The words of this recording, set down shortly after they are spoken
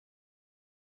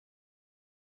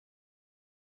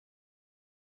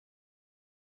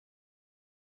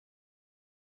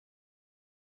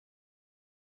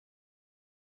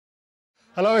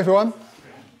Hello everyone.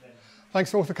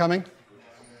 Thanks all for coming,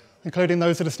 including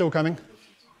those that are still coming.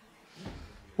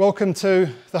 Welcome to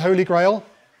the Holy Grail,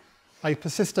 a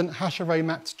persistent hash array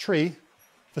mapped tree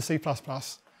for C++.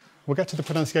 We'll get to the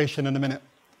pronunciation in a minute.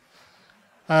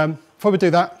 Before we do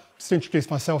that, just to introduce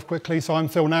myself quickly. So I'm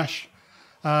Phil Nash.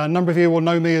 A number of you will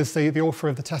know me as the author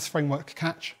of the test framework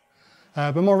Catch.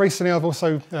 But more recently, I've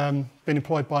also been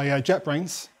employed by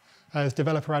JetBrains as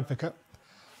developer advocate.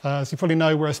 As you probably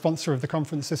know, we're a sponsor of the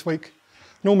conference this week.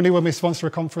 Normally when we sponsor a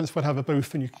conference, we'll have a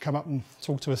booth and you can come up and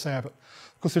talk to us there, but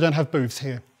of course we don't have booths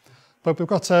here. But we've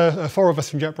got 4 of us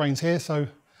from JetBrains here, so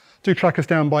do track us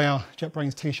down by our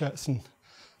JetBrains t-shirts and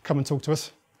come and talk to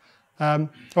us. Well, I'm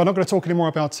not going to talk any more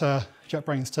about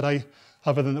JetBrains today,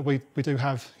 other than that we do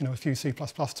have a few C++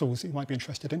 tools that you might be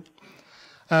interested in.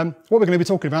 What we're going to be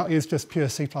talking about is just pure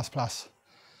C++,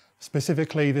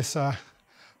 specifically this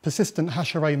persistent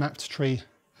hash array mapped tree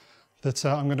that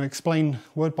I'm going to explain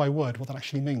word by word what that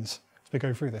actually means as we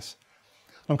go through this.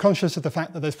 I'm conscious of the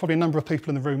fact that there's probably a number of people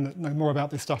in the room that know more about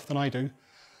this stuff than I do.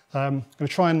 I'm going to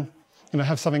try and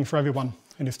have something for everyone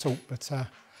in this talk, but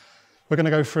we're going to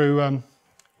go through,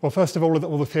 well, first of all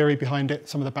the theory behind it,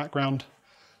 some of the background,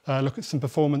 look at some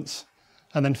performance,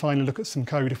 and then finally look at some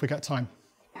code if we get time.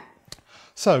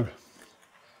 So,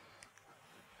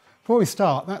 before we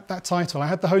start, that title, I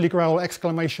had the Holy Grail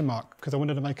exclamation mark because I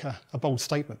wanted to make a bold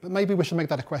statement, but maybe we should make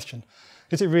that a question.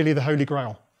 Is it really the Holy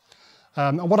Grail?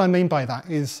 And what I mean by that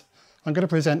is I'm going to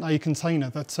present a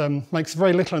container that makes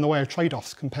very little in the way of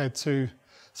trade-offs compared to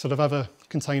sort of other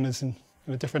containers in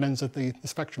different ends of the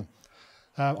spectrum.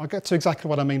 I'll get to exactly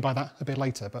what I mean by that a bit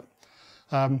later, but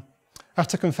I have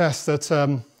to confess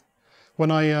that when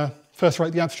I first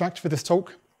wrote the abstract for this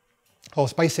talk, I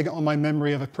was basing it on my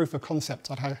memory of a proof of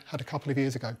concept I'd had a couple of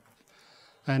years ago.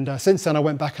 And since then I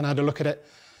went back and had a look at it,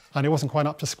 and it wasn't quite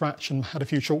up to scratch and had a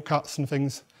few shortcuts and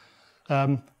things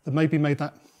that maybe made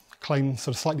that claim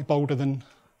sort of slightly bolder than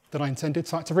I intended.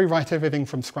 So I had to rewrite everything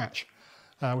from scratch,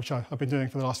 which I've been doing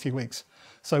for the last few weeks.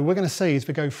 So we're going to see as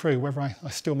we go through whether I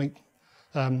still meet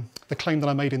the claim that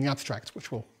I made in the abstract,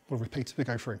 which we'll repeat as we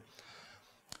go through.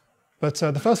 But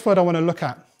the first word I want to look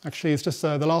at actually is just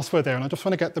the last word there, and I just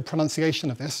want to get the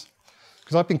pronunciation of this,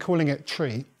 because I've been calling it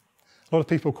Trie. A lot of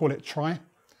people call it Trie.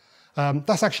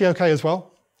 That's actually okay as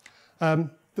well. But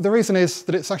the reason is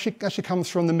that it actually comes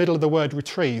from the middle of the word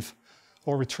retrieve,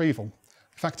 or retrieval. In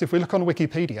fact, if we look on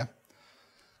Wikipedia,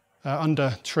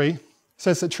 under Trie, it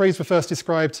says that trees were first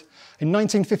described in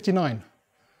 1959.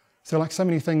 So like so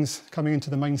many things coming into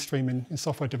the mainstream in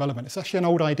software development, it's actually an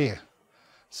old idea.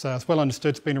 So it's well understood,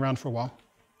 it's been around for a while.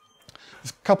 It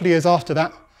was a couple of years after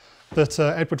that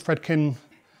Edward Fredkin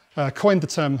coined the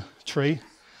term tree,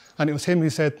 and it was him who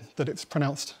said that it's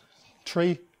pronounced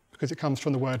tree because it comes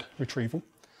from the word retrieval.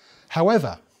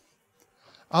 However,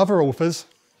 other authors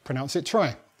pronounce it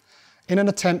trie in an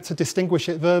attempt to distinguish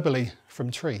it verbally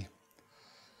from tree.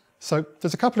 So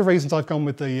there's a couple of reasons I've gone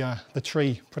with the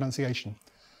tree pronunciation.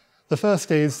 The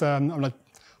first is I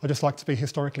just like to be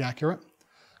historically accurate.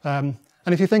 And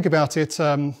if you think about it,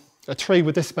 a tree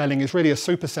with this spelling is really a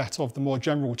superset of the more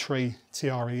general tree,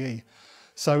 T-R-E-E.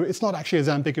 So it's not actually as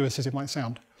ambiguous as it might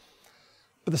sound.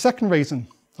 But the second reason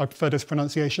I prefer this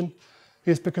pronunciation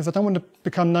is because I don't want to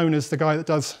become known as the guy that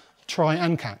does try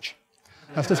and catch.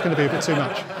 That's just going to be a bit too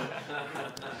much.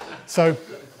 So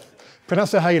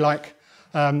pronounce it how you like.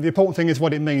 The important thing is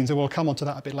what it means, and we'll come on to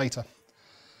that a bit later.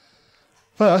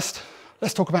 First,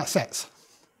 let's talk about sets.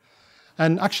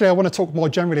 And actually, I want to talk more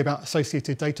generally about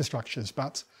associative data structures,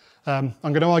 but I'm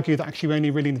going to argue that actually we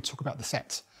only really need to talk about the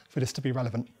sets for this to be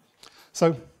relevant.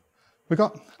 So we've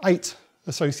got 8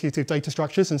 associative data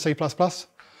structures in C++.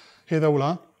 Here they all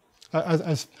are,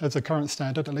 as a current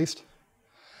standard at least.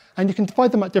 And you can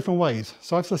divide them at different ways.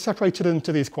 So I've sort of separated them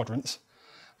into these quadrants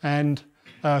and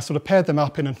sort of paired them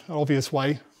up in an obvious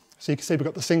way. So you can see we've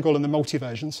got the single and the multi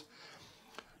versions.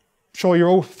 Sure, you're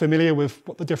all familiar with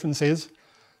what the difference is.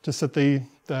 Just that the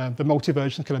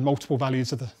multi-versions can have multiple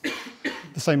values of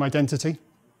the same identity.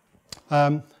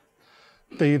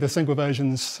 The single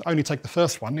versions only take the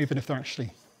first one, even if they're actually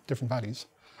different values.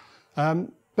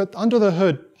 But under the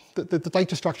hood, the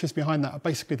data structures behind that are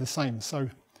basically the same. So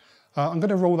I'm going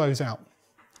to rule those out,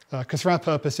 because for our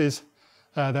purposes,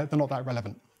 they're not that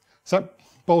relevant. So that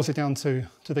boils it down to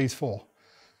these 4.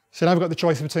 So now we've got the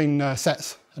choice between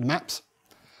sets and maps.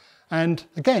 And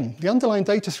again, the underlying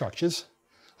data structures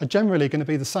are generally going to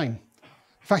be the same. In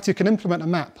fact, you can implement a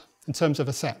map in terms of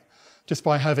a set just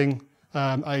by having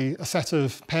a set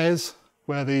of pairs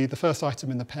where the first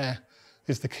item in the pair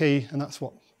is the key, and that's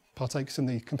what partakes in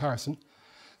the comparison.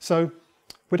 So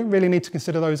we don't really need to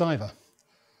consider those either.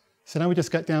 So now we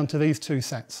just get down to these two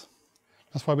sets.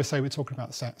 That's why we say we're talking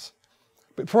about sets.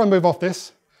 But before I move off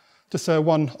this, just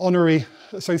one honorary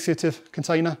associative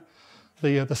container,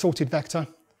 the sorted vector.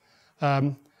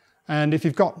 And if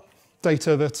you've got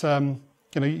data that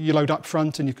you load up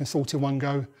front and you can sort in one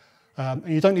go, and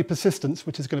you don't need persistence,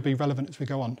 which is going to be relevant as we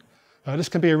go on, this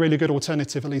can be a really good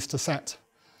alternative, at least to set,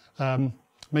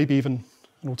 maybe even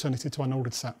an alternative to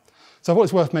unordered set. So I thought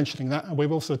it's worth mentioning that, and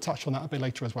we'll also touch on that a bit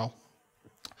later as well.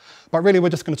 But really, we're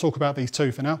just going to talk about these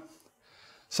two for now.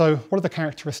 So what are the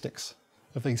characteristics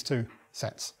of these two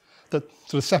sets that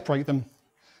sort of separate them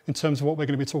in terms of what we're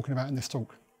going to be talking about in this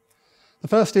talk? The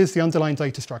first is the underlying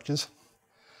data structures.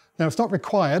 Now, it's not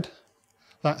required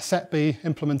that set be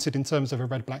implemented in terms of a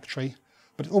red-black tree,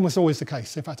 but it's almost always the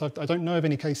case. In fact, I don't know of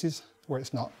any cases where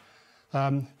it's not.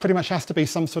 Pretty much has to be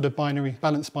some sort of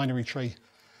balanced binary tree.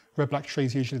 Red-black tree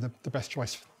is usually the best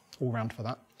choice all round for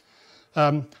that.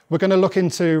 We're going to look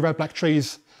into red-black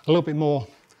trees a little bit more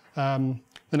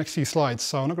the next few slides,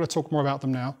 so I'm not going to talk more about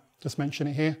them now, just mention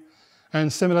it here.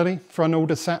 And similarly, for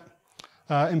unordered set,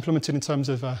 implemented in terms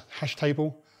of a hash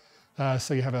table,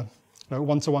 so you have a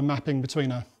one-to-one mapping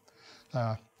between a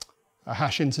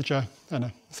hash integer and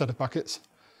a set of buckets.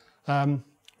 I'm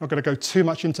not going to go too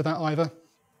much into that either.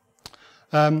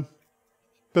 But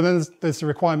then there's the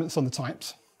requirements on the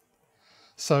types.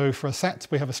 So for a set,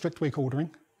 we have a strict weak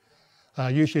ordering,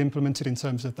 usually implemented in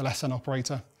terms of the less than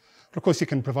operator. But of course, you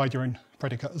can provide your own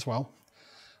predicate as well.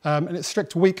 And it's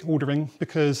strict weak ordering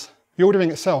because the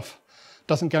ordering itself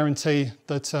doesn't guarantee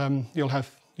that you'll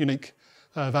have unique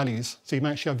values. So you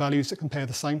may actually have values that compare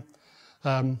the same.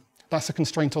 That's a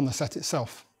constraint on the set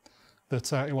itself,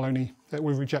 that it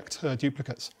will reject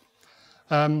duplicates.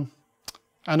 An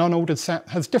unordered set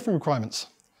has different requirements.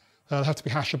 They have to be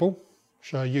hashable,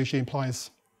 which usually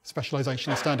implies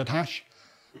specialization in standard hash.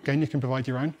 Again, you can provide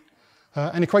your own.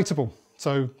 And equatable,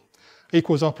 so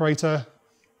equals operator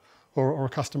or a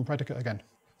custom predicate again.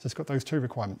 So it's got those two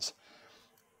requirements.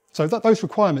 So those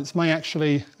requirements may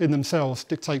actually, in themselves,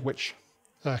 dictate which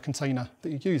container that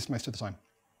you use most of the time.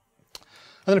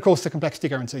 And then, of course, the complexity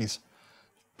guarantees.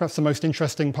 Perhaps the most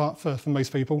interesting part for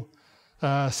most people.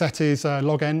 Set is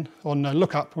log n. On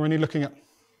lookup, we're only looking at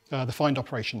the find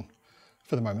operation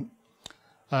for the moment.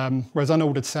 Whereas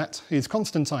unordered set is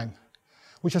constant time,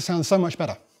 which just sounds so much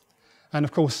better. And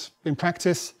of course, in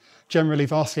practice, generally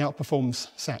vastly outperforms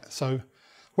set. So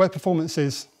where performance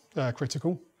is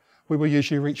critical, we will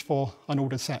usually reach for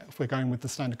unordered set if we're going with the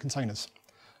standard containers.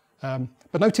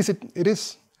 But notice it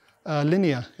is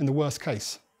linear in the worst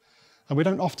case. And we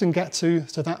don't often get to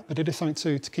that, but it is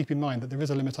something to keep in mind that there is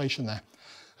a limitation there.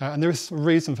 And there is a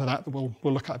reason for that we'll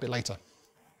look at a bit later.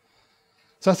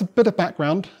 So that's a bit of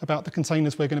background about the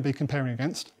containers we're going to be comparing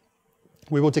against.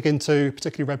 We will dig into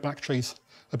particularly red-black trees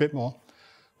a bit more.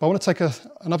 But I want to take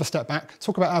another step back,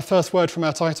 talk about our first word from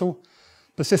our title,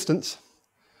 persistence,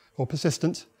 or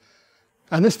persistent.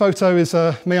 And this photo is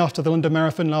me after the London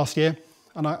Marathon last year.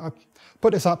 And I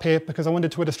put this up here because I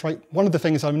wanted to illustrate one of the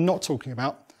things I'm not talking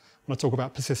about when I talk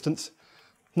about persistence.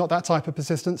 Not that type of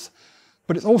persistence,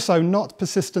 but it's also not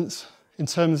persistence in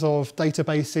terms of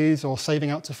databases or saving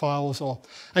out to files or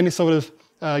any sort of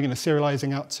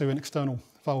serializing out to an external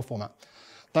file format.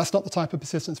 That's not the type of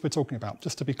persistence we're talking about,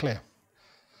 just to be clear.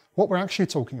 What we're actually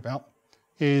talking about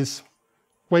is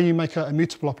where you make a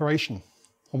immutable operation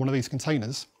on one of these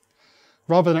containers,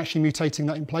 rather than actually mutating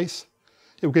that in place,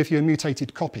 it will give you a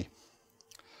mutated copy.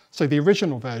 So the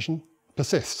original version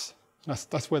persists.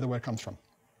 That's where the word comes from.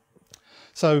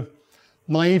 So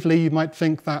naively, you might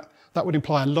think that would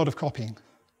imply a lot of copying.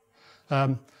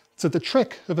 So the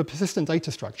trick of a persistent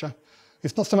data structure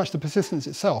is not so much the persistence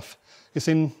itself, it's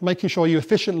in making sure you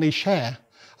efficiently share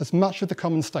as much of the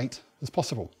common state as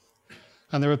possible.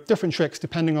 And there are different tricks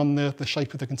depending on the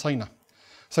shape of the container.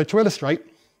 So to illustrate,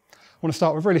 I want to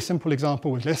start with a really simple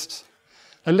example with lists.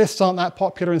 Now, lists aren't that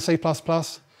popular in C++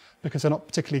 because they're not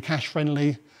particularly cache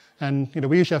friendly. And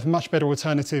we usually have a much better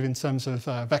alternative in terms of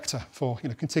vector for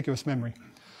contiguous memory.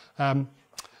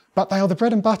 But they are the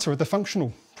bread and butter of the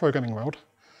functional programming world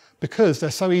because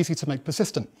they're so easy to make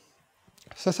persistent.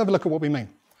 So let's have a look at what we mean.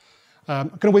 I'm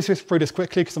going to whiz through this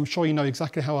quickly because I'm sure you know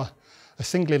exactly how a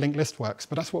singly linked list works,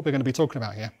 but that's what we're going to be talking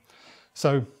about here.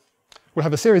 So we'll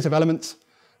have a series of elements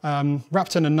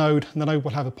wrapped in a node, and the node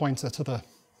will have a pointer to the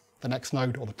next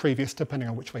node or the previous, depending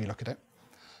on which way you look at it.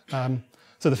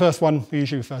 So the first one we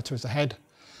usually refer to as the head,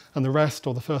 and the rest,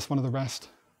 or the first one of the rest,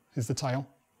 is the tail.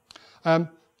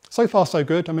 So far, so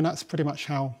good. I mean, that's pretty much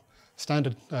how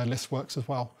standard list works as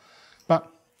well. But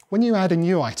when you add a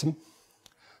new item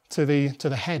to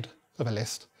the head of a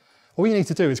list, all you need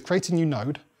to do is create a new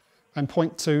node and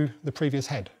point to the previous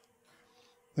head.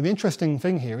 And the interesting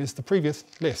thing here is the previous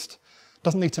list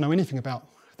doesn't need to know anything about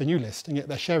the new list, and yet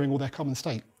they're sharing all their common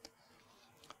state.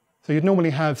 So you'd normally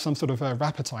have some sort of a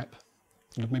wrapper type,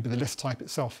 maybe the list type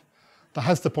itself, that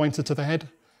has the pointer to the head,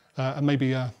 and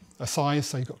maybe a size,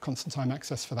 so you've got constant time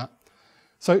access for that.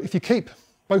 So if you keep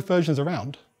both versions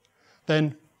around,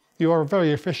 then you are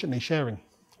very efficiently sharing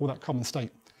all that common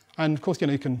state. And of course,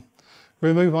 you can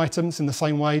remove items in the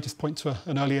same way, just point to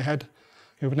an earlier head.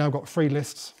 We've now got 3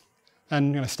 lists,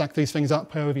 and stack these things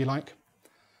up however you like.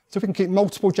 So if we can keep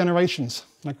multiple generations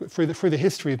through the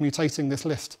history of mutating this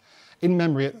list in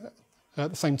memory at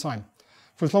the same time,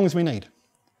 for as long as we need.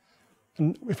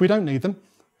 And if we don't need them,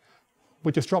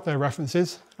 we just drop their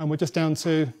references, and we're just down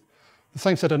to the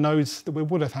same set of nodes that we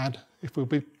would have had if we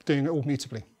were doing it all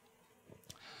mutably.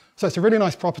 So it's a really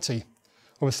nice property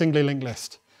of a singly linked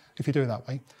list if you do it that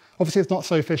way. Obviously, it's not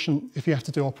so efficient if you have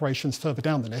to do operations further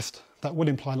down the list. That would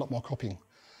imply a lot more copying.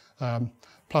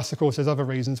 Plus, of course, there's other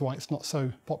reasons why it's not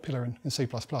so popular in C++.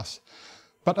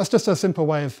 But that's just a simple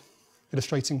way of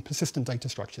illustrating persistent data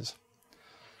structures.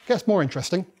 It gets more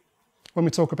interesting when we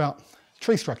talk about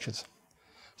tree structures.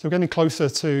 So we're getting closer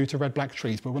to red-black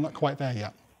trees, but we're not quite there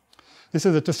yet. This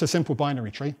is just a simple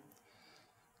binary tree.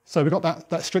 So we've got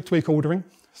that strict weak ordering.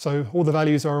 So all the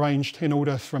values are arranged in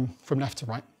order from left to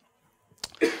right.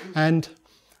 And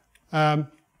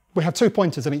we have 2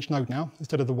 pointers in each node now,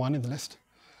 instead of the 1 in the list.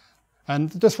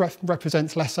 And this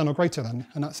represents less than or greater than,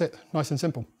 and that's it, nice and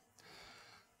simple.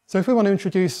 So if we want to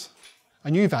introduce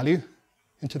a new value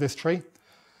into this tree,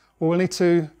 well, we'll need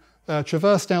to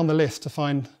traverse down the list to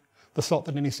find the slot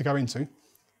that it needs to go into,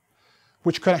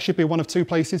 which could actually be one of 2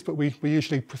 places, but we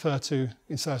usually prefer to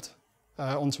insert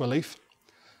onto a leaf.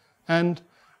 And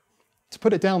to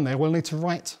put it down there, we'll need to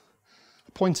write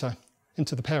a pointer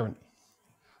into the parent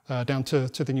down to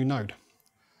the new node.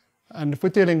 And if we're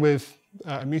dealing with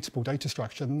a mutable data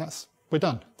structure, then we're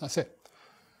done, that's it.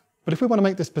 But if we want to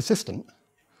make this persistent,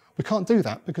 we can't do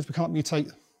that because we can't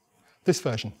mutate this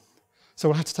version. So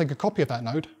we'll have to take a copy of that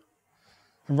node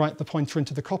and write the pointer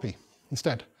into the copy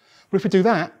instead. But if we do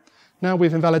that, now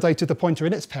we've invalidated the pointer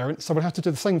in its parent, so we'll have to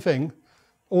do the same thing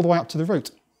all the way up to the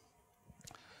root.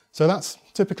 So that's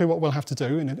typically what we'll have to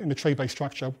do in a tree-based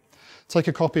structure. Take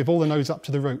a copy of all the nodes up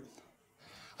to the root.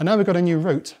 And now we've got a new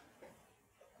root,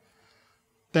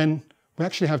 then we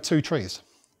actually have 2 trees.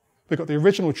 We've got the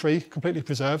original tree completely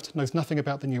preserved, knows nothing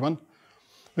about the new one.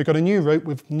 We've got a new root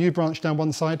with new branch down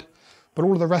one side, but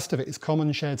all of the rest of it is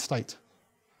common shared state.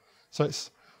 So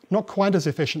it's not quite as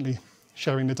efficiently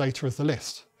sharing the data as the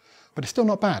list, but it's still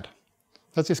not bad.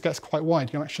 As this gets quite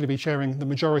wide, you'll actually be sharing the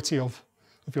majority of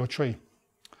your tree.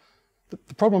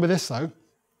 The problem with this, though,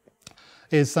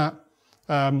 is that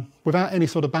without any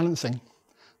sort of balancing,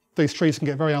 these trees can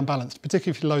get very unbalanced,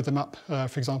 particularly if you load them up,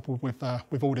 for example,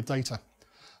 with ordered data.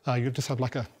 You'll just have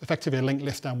effectively a linked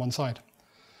list down one side.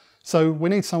 So we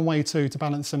need some way to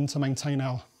balance them to maintain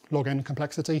our log n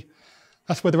complexity.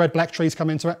 That's where the red-black trees come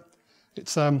into it.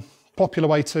 It's a popular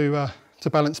way to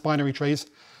balance binary trees.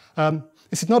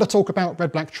 This is not a talk about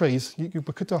red-black trees. We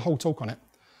could do a whole talk on it.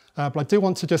 But I do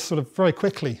want to just sort of very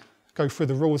quickly go through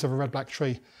the rules of a red-black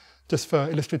tree just for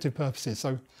illustrative purposes.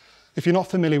 So if you're not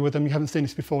familiar with them, you haven't seen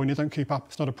this before and you don't keep up,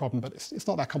 it's not a problem, but it's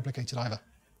not that complicated either.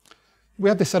 We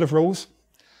have this set of rules.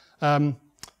 The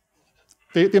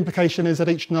implication is that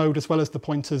each node, as well as the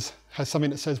pointers, has something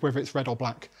that says whether it's red or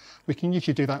black. We can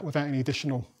usually do that without any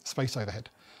additional space overhead.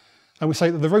 And we say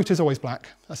that the root is always black.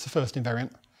 That's the first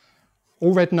invariant.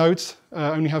 All red nodes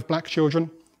only have black children.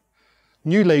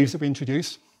 New leaves that we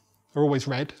introduce are always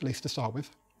red, at least to start with.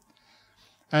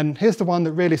 And here's the one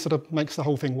that really sort of makes the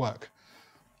whole thing work.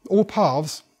 All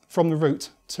paths from the root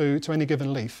to any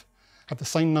given leaf have the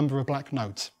same number of black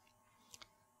nodes.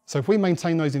 So if we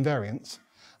maintain those invariants,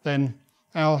 then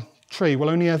our tree will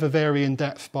only ever vary in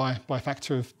depth by a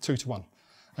factor of 2 to 1,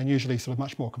 and usually sort of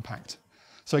much more compact.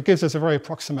 So it gives us a very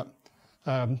approximate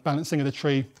balancing of the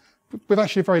tree with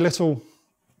actually very little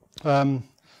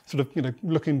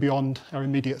looking beyond our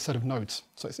immediate set of nodes.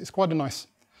 So it's quite a nice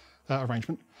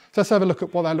arrangement. So let's have a look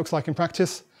at what that looks like in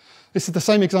practice. This is the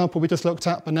same example we just looked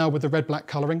at, but now with the red-black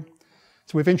colouring.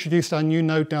 So we've introduced our new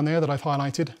node down there that I've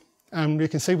highlighted, and you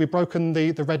can see we've broken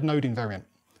the red node invariant.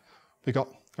 We've got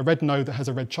a red node that has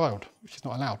a red child, which is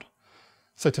not allowed.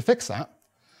 So to fix that,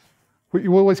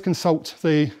 you always consult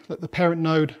the parent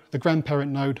node, the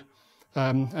grandparent node,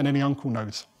 and any uncle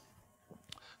nodes.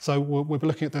 So we'll be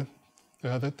looking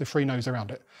at the 3 nodes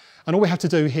around it. And all we have to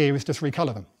do here is just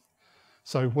recolour them.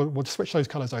 So we'll switch those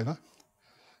colours over.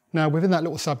 Now within that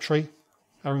little subtree,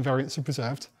 our invariants are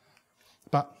preserved.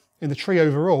 But in the tree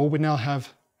overall, we now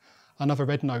have another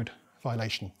red node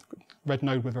violation. Red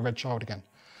node with a red child again.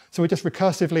 So we just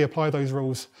recursively apply those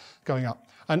rules going up.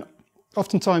 And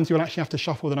oftentimes you'll actually have to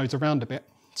shuffle the nodes around a bit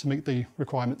to meet the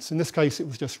requirements. In this case, it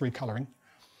was just recoloring.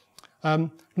 Now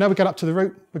we get up to the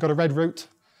root. We've got a red root,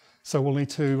 so we'll need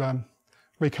to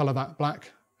recolor that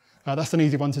black. That's an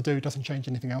easy one to do, doesn't change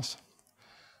anything else.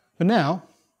 But now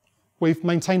we've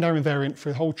maintained our invariant for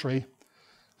the whole tree,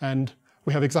 and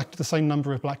we have exactly the same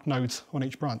number of black nodes on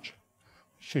each branch,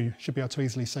 which you should be able to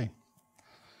easily see.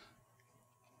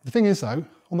 The thing is though,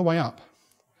 on the way up,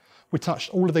 we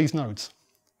touched all of these nodes.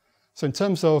 So in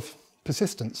terms of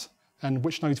persistence and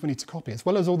which nodes we need to copy, as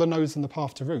well as all the nodes in the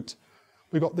path to root,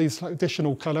 we've got these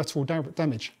additional collateral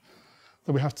damage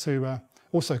that we have to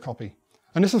also copy.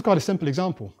 And this is quite a simple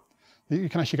example. You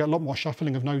can actually get a lot more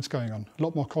shuffling of nodes going on, a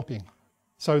lot more copying.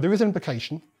 So there is an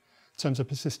implication in terms of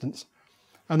persistence,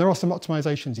 and there are some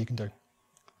optimizations you can do.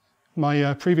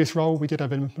 My previous role, we did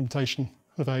have an implementation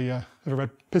of a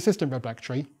persistent red-black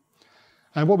tree.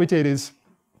 And what we did is,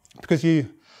 because you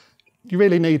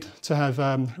really need to have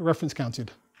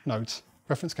reference-counted nodes,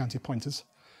 reference-counted pointers.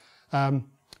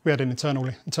 We had an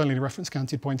internally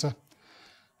reference-counted pointer.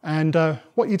 And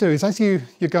what you do is, as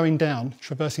you're going down,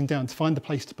 traversing down to find the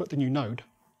place to put the new node,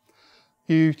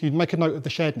 you make a note of the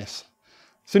sharedness.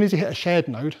 As soon as you hit a shared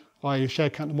node, i.e. a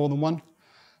shared count of more than one,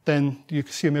 then you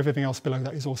assume everything else below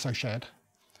that is also shared.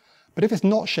 But if it's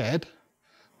not shared,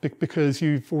 because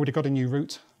you've already got a new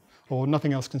root, or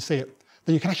nothing else can see it,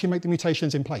 then you can actually make the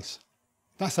mutations in place.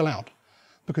 That's allowed,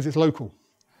 because it's local.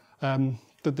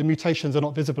 The mutations are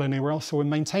not visible anywhere else, so we're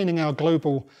maintaining our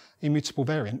global immutable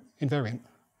invariant,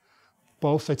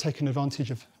 while also taking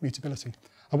advantage of mutability.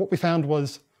 And what we found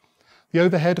was the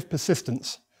overhead of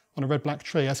persistence on a red-black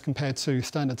tree as compared to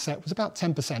standard set was about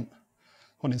 10%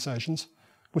 on insertions,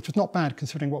 which was not bad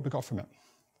considering what we got from it.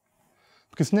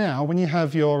 Because now, when you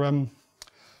have your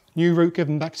new root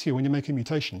given back to you when you make a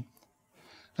mutation,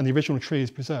 and the original tree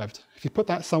is preserved, if you put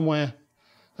that somewhere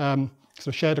sort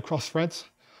of shared across threads,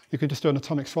 you can just do an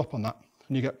atomic swap on that,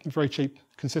 and you get very cheap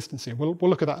consistency. We'll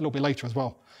look at that a little bit later as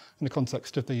well, in the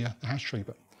context of the hash tree,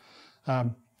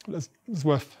 but it's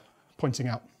worth pointing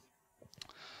out.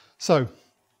 So,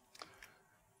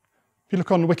 if you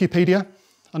look on Wikipedia,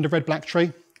 under red-black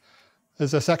tree,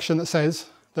 there's a section that says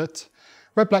that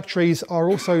red-black trees are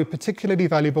also particularly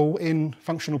valuable in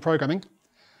functional programming,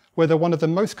 where they're one of the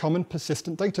most common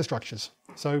persistent data structures.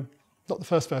 So, not the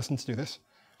first person to do this.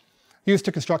 Used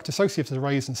to construct associative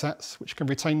arrays and sets, which can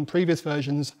retain previous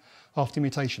versions after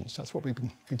mutations. That's what we've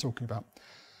been talking about.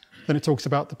 Then it talks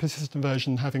about the persistent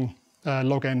version having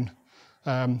log n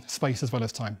space as well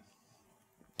as time.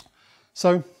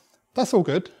 So that's all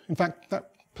good. In fact,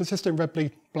 that persistent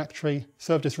red-black tree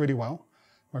served us really well,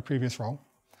 my previous role.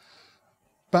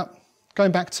 But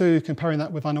going back to comparing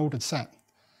that with unordered set,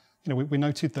 we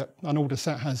noted that unordered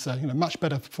set has much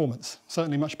better performance,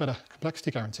 certainly much better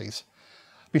complexity guarantees.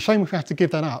 It'd be a shame if we had to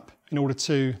give that up in order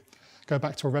to go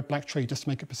back to a red-black tree just to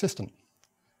make it persistent.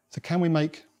 So can we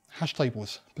make hash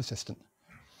tables persistent?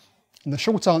 And the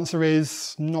short answer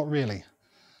is not really.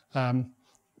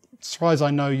 As far as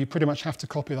I know, you pretty much have to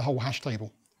copy the whole hash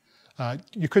table.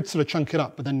 You could sort of chunk it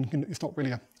up, but then it's not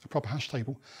really a proper hash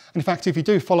table. And in fact, if you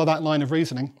do follow that line of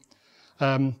reasoning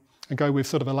and go with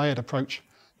sort of a layered approach,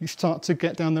 you start to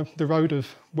get down the road of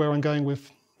where I'm going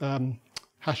with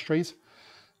hash trees.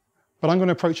 But I'm going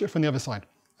to approach it from the other side.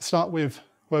 Start with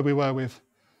where we were with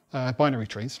binary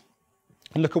trees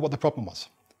and look at what the problem was.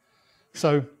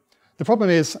 So the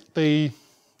problem is the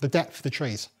depth of the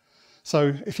trees.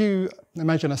 So if you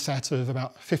imagine a set of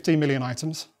about 15 million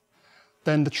items,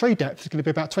 then the tree depth is going to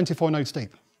be about 24 nodes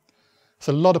deep.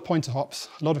 So a lot of pointer hops,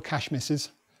 a lot of cache misses,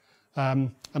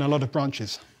 and a lot of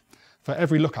branches for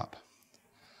every lookup.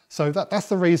 So that's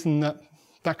the reason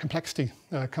that complexity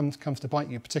comes to bite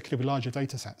you, particularly with larger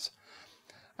data sets.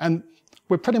 And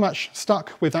we're pretty much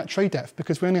stuck with that tree depth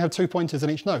because we only have 2 pointers in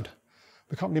each node.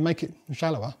 We can't really make it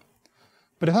shallower.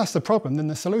 But if that's the problem, then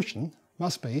the solution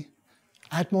must be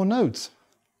add more nodes,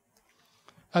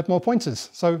 add more pointers.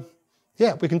 So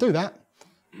yeah, we can do that.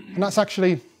 And that's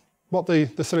actually what the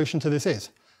solution to this is.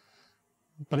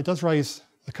 But it does raise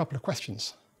a couple of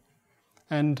questions.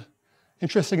 And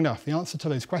interesting enough, the answer to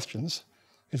those questions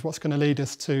is what's going to lead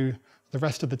us to the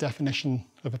rest of the definition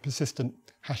of a persistent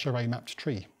hash array mapped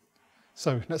tree.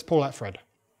 So let's pull that thread.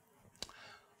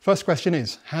 First question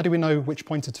is, how do we know which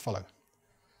pointer to follow?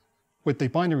 With the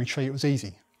binary tree, it was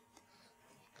easy.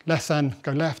 Less than,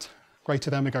 go left, greater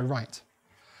than, we go right.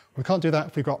 We can't do that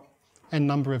if we've got n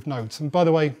number of nodes. And by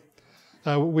the way,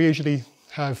 we usually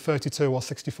have 32 or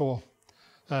 64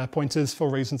 pointers for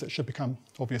reasons that should become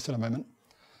obvious in a moment.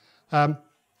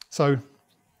 So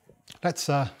let's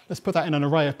put that in an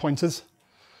array of pointers.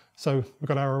 So we've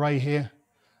got our array here.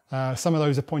 Some of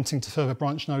those are pointing to further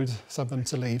branch nodes, some of them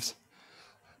to leaves.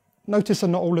 Notice that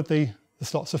not all of the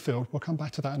slots are filled. We'll come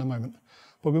back to that in a moment.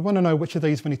 But we want to know which of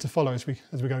these we need to follow as we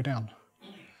go down.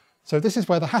 So this is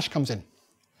where the hash comes in.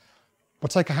 We'll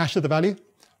take a hash of the value,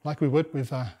 like we would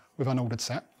with unordered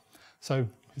set. So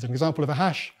here's an example of a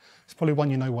hash. It's probably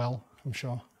one you know well, I'm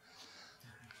sure.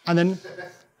 And then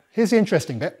here's the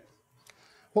interesting bit.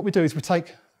 What we do is we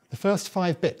take the first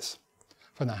 5 bits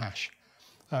from that hash.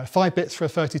 5 bits for a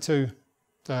 32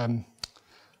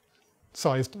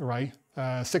 sized array.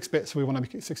 6 bits, we want to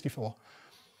make it 64.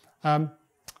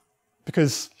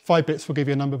 Because 5 bits will give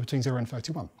you a number between 0 and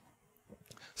 31.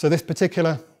 So this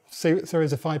particular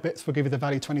series of 5 bits will give you the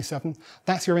value 27.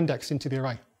 That's your index into the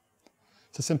array.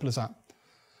 It's as simple as that.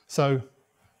 So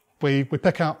we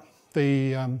pick out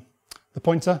the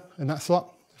pointer in that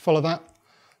slot, follow that,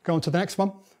 go on to the next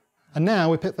one, and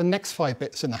now we pick the next 5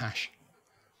 bits in the hash.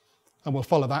 And we'll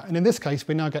follow that. And in this case,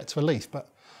 we now get to a leaf, but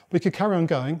we could carry on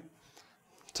going,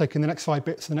 taking the next 5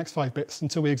 bits and the next 5 bits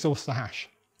until we exhaust the hash.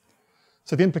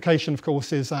 So the implication, of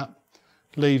course, is that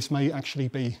leaves may actually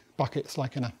be buckets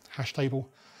like in a hash table.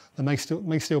 There may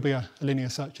still be a linear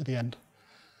search at the end.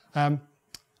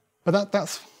 But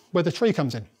that's where the tree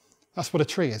comes in. That's what a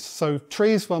tree is. So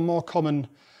trees were more common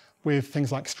with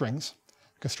things like strings,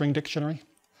 like a string dictionary.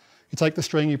 You take the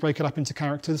string, you break it up into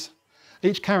characters.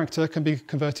 Each character can be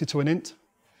converted to an int,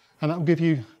 and that will give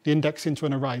you the index into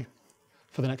an array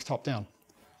for the next hop down.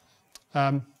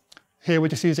 Here we're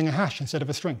just using a hash instead of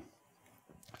a string.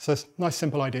 So it's a nice,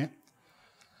 simple idea.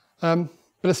 But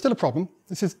there's still a problem.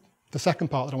 This is the second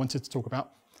part that I wanted to talk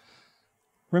about.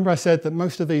 Remember I said that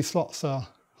most of these slots are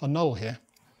null here,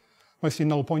 mostly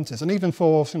null pointers. And even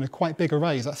for quite big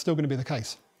arrays, that's still going to be the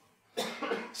case.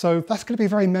 So that's going to be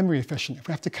very memory efficient if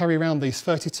we have to carry around these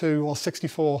 32 or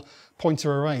 64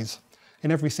 pointer arrays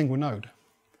in every single node.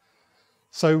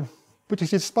 So we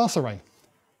just use a sparse array.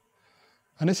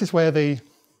 And this is where the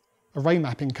array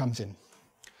mapping comes in.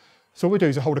 So what we do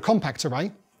is we hold a compact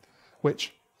array,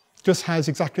 which just has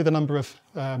exactly the number of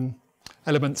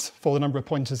elements for the number of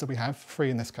pointers that we have, 3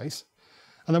 in this case.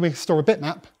 And then we store a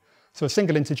bitmap, so a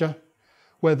single integer,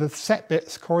 where the set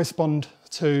bits correspond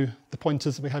to the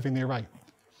pointers that we have in the array.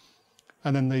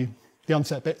 And then the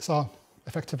unset bits are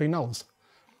effectively nulls.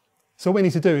 So what we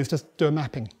need to do is just do a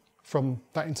mapping from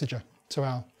that integer to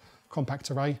our compact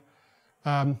array.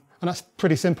 And that's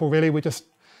pretty simple, really. We just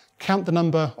count the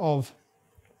number of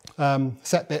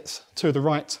set bits to the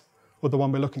right of the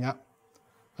one we're looking at,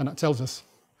 and that tells us.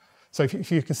 So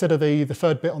if you consider the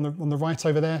third bit on the right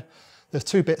over there, there's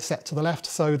 2 bits set to the left,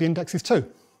 so the index is 2.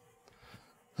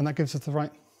 And that gives us the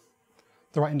right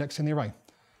index in the array.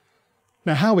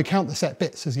 Now, how we count the set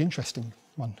bits is the interesting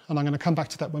one, and I'm going to come back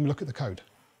to that when we look at the code.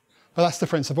 But that's the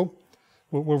principle.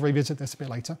 We'll revisit this a bit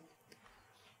later.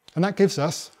 And that gives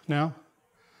us now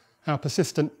our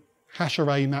persistent hash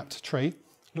array mapped tree.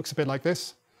 Looks a bit like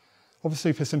this.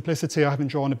 Obviously, for simplicity, I haven't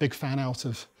drawn a big fan out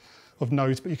of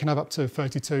nodes, but you can have up to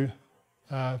 32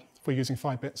 if we're using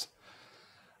 5 bits.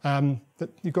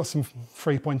 You've got some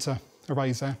 3 pointer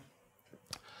arrays there.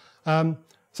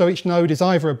 So each node is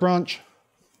either a branch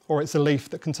or it's a leaf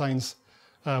that contains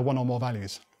 1 or more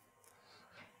values.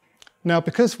 Now,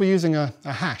 because we're using a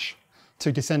hash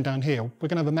to descend down here, we're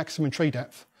going to have a maximum tree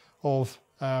depth of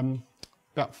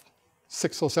about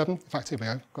 6 or 7. In fact, here we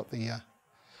go. Got the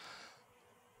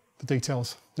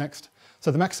details next.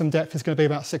 So the maximum depth is going to be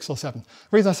about 6 or 7.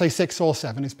 The reason I say 6 or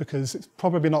 7 is because it's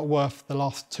probably not worth the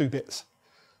last 2 bits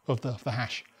of the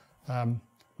hash.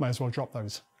 May as well drop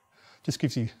those. Just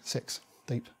gives you 6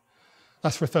 deep.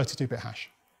 That's for a 32-bit hash.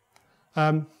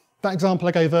 That example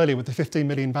I gave earlier with the 15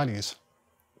 million values,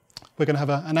 we're going to have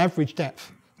an average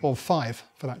depth of 5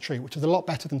 for that tree, which is a lot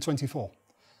better than 24.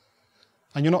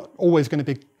 And you're not always going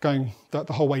to be going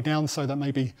the whole way down, so that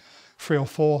may be 3 or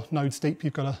 4 nodes deep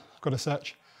you've got to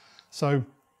search. So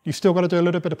you've still got to do a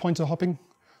little bit of pointer hopping.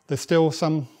 There's still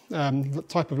some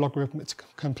type of logarithmic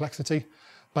complexity,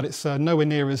 but it's nowhere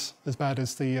near as bad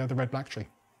as the red-black tree.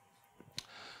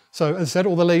 So as I said,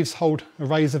 all the leaves hold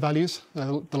arrays of values,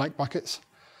 the like buckets.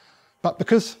 But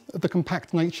because of the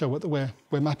compact nature that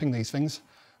we're mapping these things,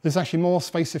 this is actually more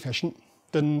space efficient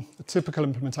than a typical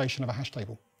implementation of a hash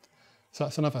table. So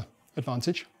that's another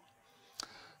advantage.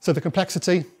 So the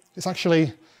complexity is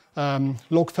actually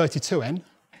log 32n,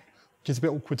 which is a bit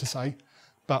awkward to say,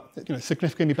 but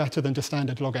significantly better than just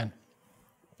standard log n.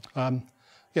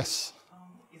 Yes?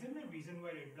 Isn't the reason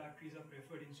why red-black trees are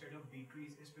preferred instead of B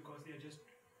trees is because they are just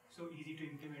so easy to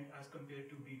implement as compared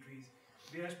to B trees?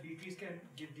 Whereas B trees can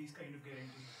give these kind of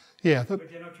guarantees. Yeah.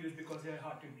 But they're not used because they're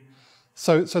hard to implement.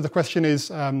 So the question is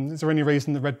there any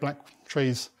reason the red-black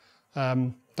trees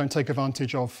don't take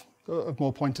advantage of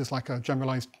more pointers like a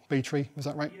generalized B tree? Is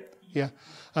that right? Yeah.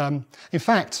 In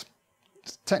fact,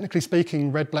 technically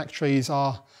speaking, red-black trees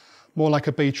are more like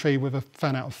a B tree with a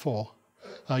fan out of 4.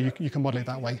 You can model it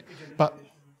that way. But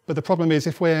the problem is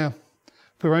if we're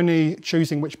only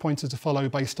choosing which pointers to follow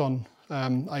based on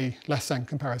a less than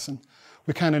comparison,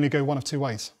 we can only go one of 2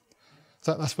 ways.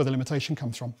 So that's where the limitation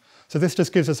comes from. So this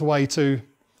just gives us a way to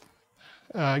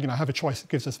have a choice. It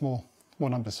gives us more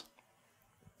numbers.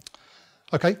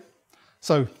 Okay,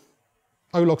 so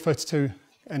O log 32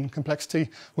 n complexity.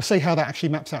 We'll see how that actually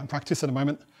maps out in practice in a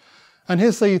moment. And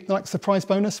here's the surprise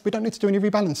bonus. We don't need to do any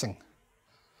rebalancing,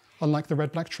 unlike the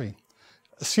red-black tree,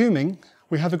 assuming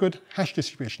we have a good hash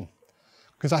distribution,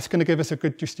 because that's going to give us a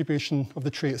good distribution of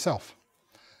the tree itself.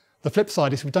 The flip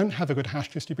side is if we don't have a good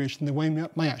hash distribution, then we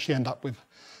may actually end up with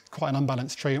quite an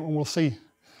unbalanced tree, and we'll see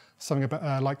something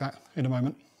about, like that in a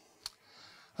moment.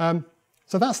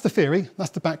 So that's the theory, that's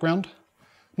the background.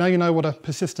 Now you know what a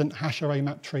persistent hash array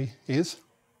map tree is.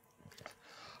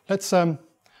 Let's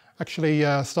actually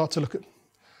start to look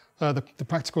at the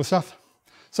practical stuff.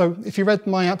 So if you read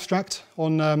my abstract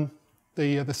on the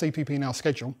CPP Now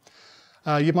schedule,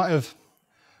 you might have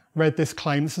read this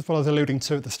claim. This is what I was alluding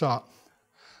to at the start.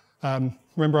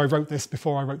 Remember, I wrote this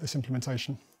before I wrote this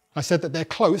implementation. I said that they're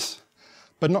close,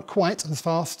 but not quite as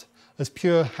fast as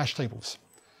pure hash tables.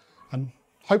 And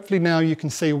hopefully now you can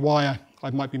see why I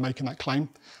might be making that claim,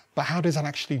 but how does that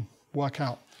actually work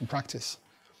out in practice?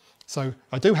 So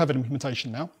I do have an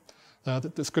implementation now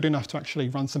that's good enough to actually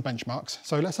run some benchmarks.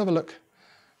 So let's have a look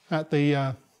at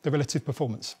the relative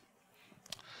performance.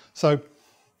 So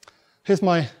here's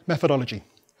my methodology.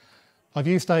 I've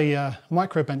used a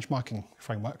micro benchmarking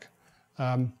framework.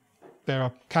 There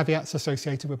are caveats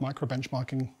associated with micro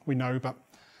benchmarking, we know, but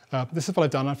this is what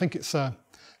I've done. I think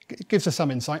it gives us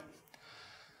some insight.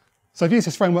 So I've used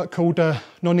this framework called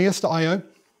nonius.io.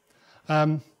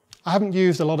 I haven't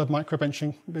used a lot of micro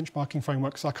benchmarking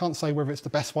frameworks, so I can't say whether it's the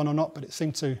best one or not, but it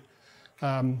seemed to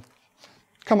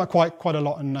come up quite a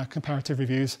lot in comparative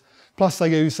reviews. Plus they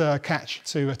use catch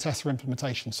to test their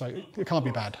implementation, so it can't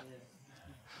be bad.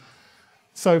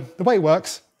 So the way it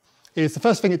works is the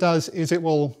first thing it does is it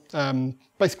will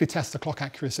basically test the clock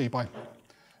accuracy by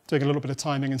doing a little bit of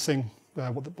timing and seeing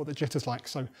what the jitter's like.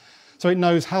 So it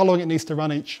knows how long it needs to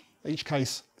run each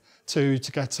case to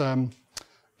get a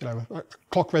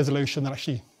clock resolution that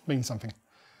actually means something.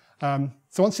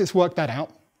 So once it's worked that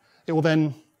out, it will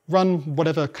then run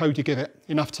whatever code you give it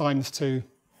enough times to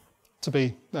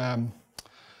be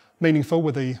meaningful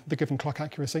with the given clock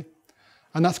accuracy,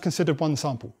 and that's considered one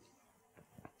sample.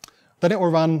 Then it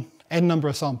will run n number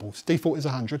of samples. Default is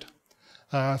 100.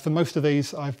 For most of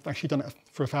these, I've actually done it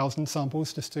for 1,000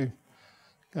 samples just to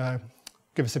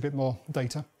give us a bit more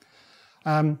data.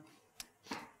 And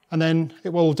then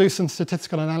it will do some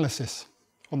statistical analysis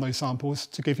on those samples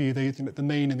to give you the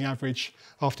mean and the average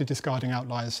after discarding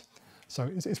outliers.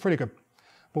 So it's pretty good.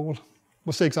 But we'll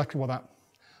see exactly what that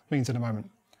means in a moment.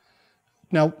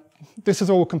 Now, this is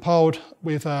all compiled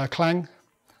with Clang,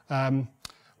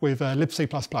 with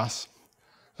libc++.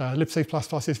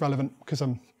 libc++ is relevant because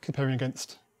I'm comparing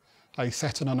against a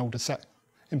set and unordered set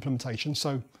implementation,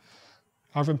 so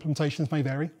other implementations may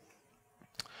vary.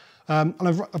 And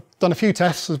I've done a few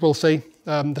tests, as we'll see.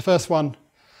 The first one,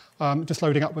 just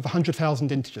loading up with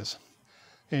 100,000 integers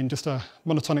in just a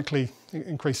monotonically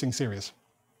increasing series.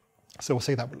 So we'll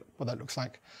see what that looks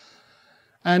like.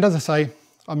 And as I say,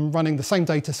 I'm running the same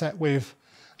data set with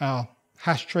our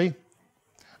hash tree,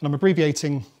 and I'm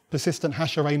abbreviating persistent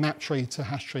hash array map tree to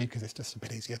hash tree because it's just a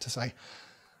bit easier to say.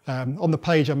 On the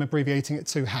page, I'm abbreviating it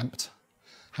to HAMT,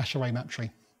 hash array map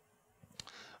tree.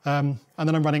 And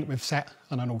then I'm running it with set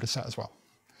and unordered set as well.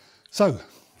 So,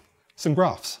 some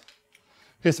graphs.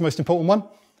 Here's the most important one.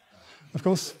 Of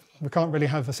course, we can't really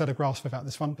have a set of graphs without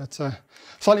this one, but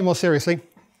slightly more seriously,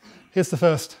 here's the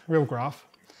first real graph.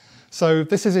 So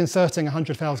this is inserting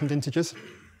 100,000 integers.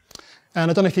 And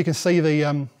I don't know if you can see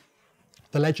the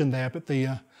legend there, but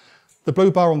the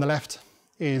blue bar on the left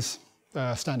is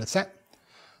standard set.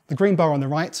 The green bar on the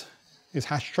right is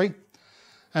hash tree.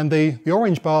 And the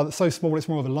orange bar that's so small it's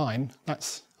more of a line,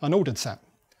 that's unordered set.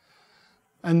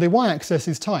 And the y-axis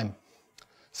is time.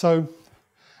 So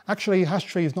actually hash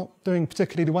tree is not doing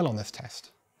particularly well on this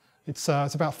test. It's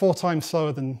about 4 times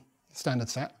slower than standard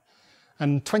set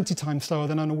and 20 times slower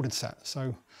than unordered set.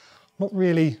 So not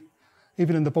really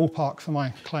even in the ballpark for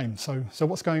my claim. So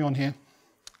what's going on here?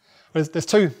 Well, there's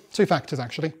two factors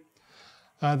actually.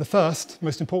 The first,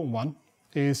 most important one,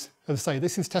 is, as I say,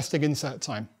 this is testing insert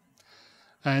time.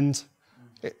 And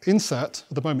insert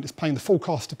at the moment is paying the full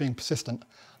cost of being persistent,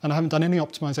 and I haven't done any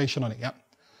optimization on it yet.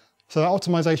 So that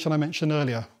optimization I mentioned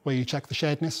earlier, where you check the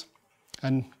sharedness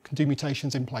and can do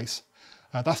mutations in place,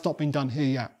 that's not been done here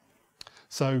yet.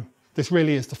 So this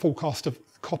really is the full cost of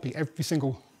copy every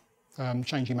single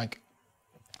change you make.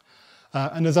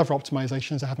 And there's other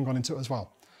optimizations that haven't gone into it as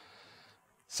well.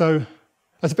 So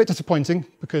that's a bit disappointing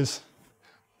because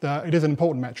it is an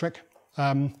important metric,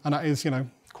 and that is,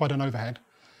 quite an overhead.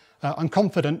 I'm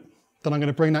confident that I'm going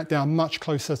to bring that down much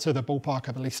closer to the ballpark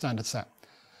of at least standard set.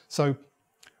 So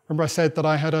remember I said that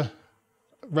I had a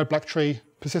red-black tree,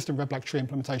 persistent red-black tree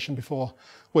implementation before,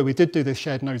 where we did do this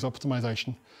shared nodes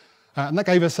optimization. And that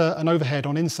gave us an overhead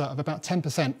on insert of about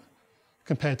 10%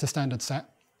 compared to standard set.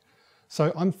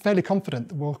 So I'm fairly confident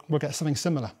that we'll get something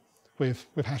similar with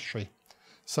hash tree.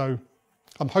 So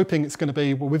I'm hoping it's going to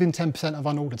be within 10% of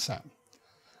unordered set,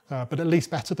 but at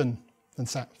least better than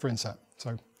set for insert.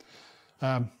 So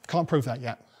can't prove that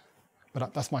yet,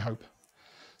 but that's my hope.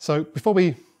 So before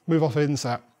we move off of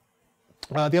insert,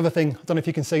 the other thing, I don't know if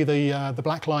you can see the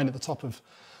black line at the top of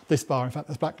this bar. In fact,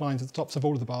 there's black lines at the tops of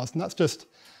all of the bars, and that's just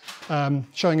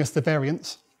showing us the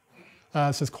variance.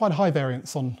 So there's quite a high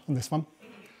variance on this one.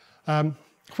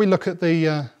 If we look at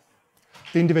the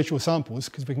individual samples,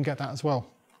 because we can get that as well,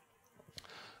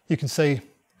 you can see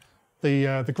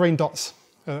the green dots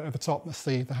at the top. That's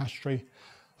the hash tree.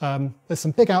 There's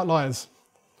some big outliers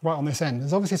right on this end.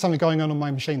 There's obviously something going on my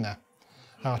machine there.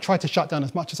 I tried to shut down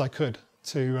as much as I could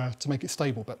to make it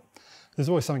stable, but there's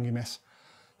always something you miss.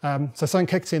 So something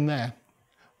kicked in there.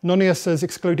 Nonius has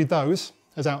excluded those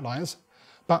as outliers,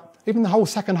 but even the whole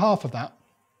second half of that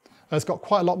has got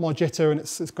quite a lot more jitter, and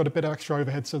it's got a bit of extra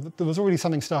overhead, so there was already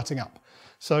something starting up.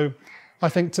 So I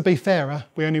think, to be fairer,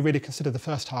 we only really consider the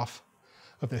first half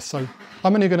of this. So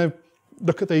I'm only going to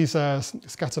look at these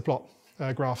scatter plot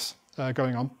graphs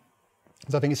going on,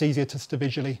 because I think it's easier to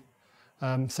visually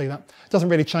see that. It doesn't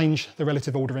really change the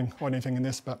relative ordering or anything in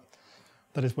this, but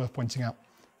that is worth pointing out.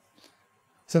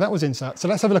 So that was insert. So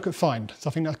let's have a look at find. So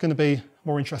I think that's going to be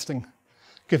more interesting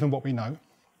given what we know.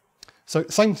 So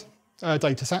same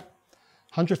data set,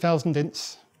 100,000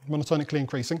 ints, monotonically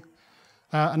increasing.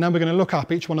 And then we're going to look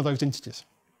up each one of those integers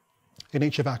in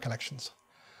each of our collections.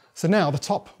 So now the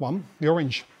top one, the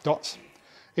orange dots,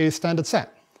 is standard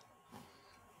set.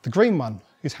 The green one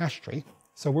is hash tree,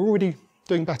 so we're already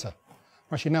doing better.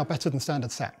 We're actually now better than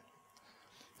standard set.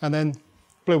 And then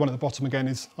blue one at the bottom again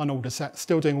is unordered set,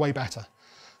 still doing way better.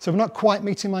 So we're not quite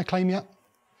meeting my claim yet.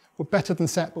 We're better than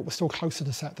set, but we're still closer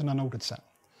to set than unordered set.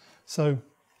 So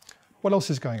what else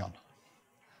is going on?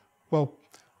 Well,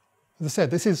 as I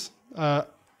said, this is a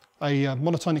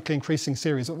monotonically increasing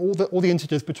series of all the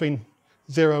integers between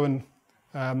 0 and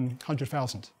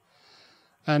 100,000.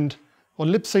 And on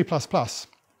libc++,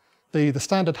 the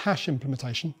standard hash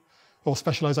implementation or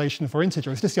specialization for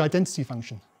integer is just the identity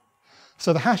function.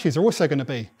 So the hashes are also going to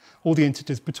be all the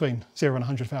integers between 0 and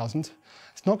 100,000.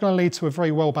 It's not going to lead to a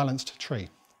very well-balanced tree.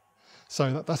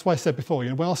 So that's why I said before,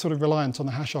 we are sort of reliant on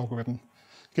the hash algorithm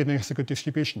giving us a good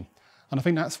distribution. And I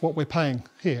think that's what we're paying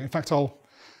here. In fact, I'll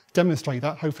demonstrate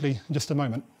that, hopefully, in just a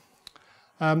moment.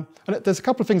 And there's a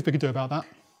couple of things we could do about that.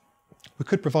 We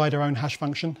could provide our own hash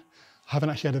function. I haven't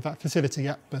actually added that facility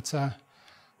yet, but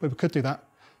we could do that.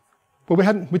 But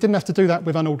we didn't have to do that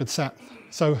with unordered set.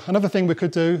 So another thing we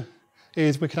could do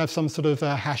is we could have some sort of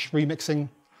hash remixing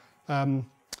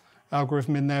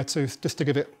algorithm in there just to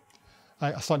give it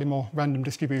a slightly more random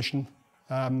distribution.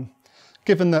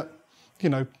 Given that,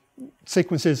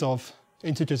 sequences of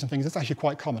integers and things, it's actually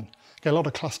quite common. Get a lot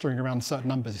of clustering around certain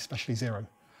numbers, especially 0.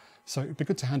 So it'd be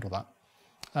good to handle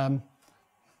that.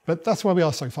 But that's where we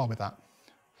are so far with that.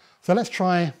 So let's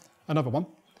try another one.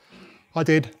 I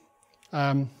did,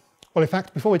 well, in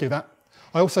fact, before we do that,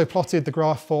 I also plotted the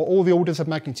graph for all the orders of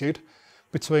magnitude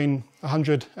between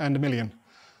 100 and 1,000,000.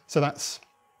 So that's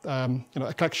a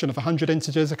collection of 100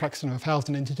 integers, a collection of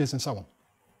 1,000 integers, and so on.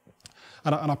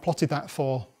 And I plotted that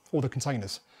for all the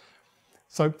containers.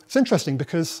 So it's interesting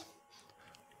because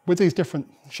with these different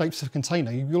shapes of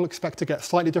container, you'll expect to get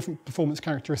slightly different performance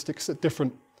characteristics at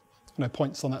different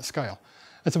points on that scale.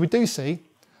 And so we do see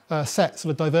set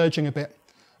sort of diverging a bit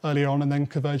earlier on and then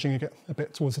converging a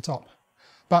bit towards the top.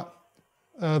 But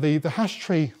the hash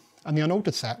tree and the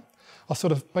unordered set are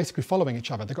sort of basically following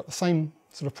each other. They've got the same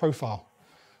sort of profile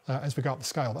as we go up the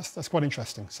scale. That's quite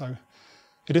interesting. So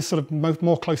it is sort of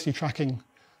more closely tracking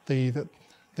the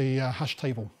hash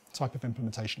table type of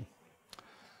implementation.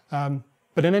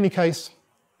 But in any case,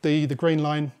 the green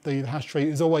line, the hash tree,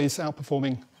 is always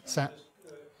outperforming set.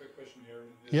 Just a quick question here.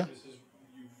 Yeah.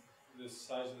 The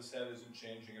size of the set isn't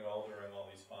changing at all during all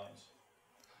these finds?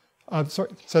 Sorry,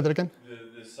 say that again.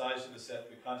 The size of the set,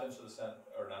 the contents of the set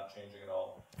are not changing at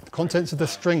all. The contents of the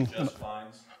string. Just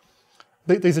finds.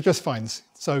 These are just finds.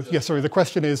 So yeah, sorry. The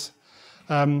question is,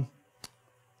 yeah,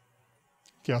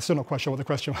 I'm still not quite sure what the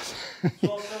question was.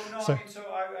 Well, so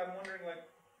I'm wondering, like,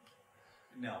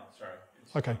 no, sorry.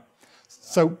 Okay.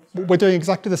 So we're doing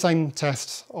exactly the same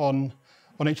tests on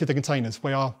each of the containers.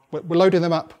 We're loading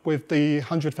them up with the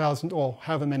 100,000 or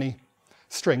however many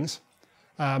strings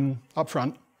up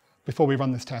front before we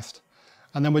run this test.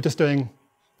 And then we're just doing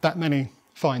that many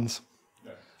finds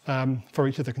for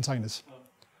each of the containers.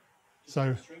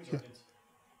 So, strings or ints?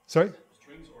 Sorry?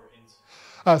 Strings or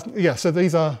ints? Yeah, so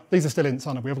these are still ints,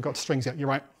 aren't they? We haven't got strings yet. You're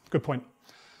right. Good point.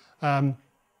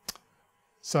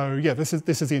 So yeah, this is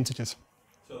the integers.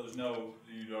 So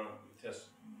you don't test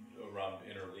around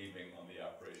interleaving on the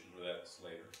operation, or that's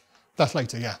later? That's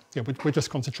later, yeah. Yeah, we're just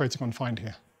concentrating on find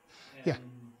here. And yeah.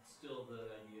 Still the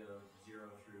idea of 0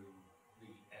 through the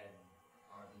n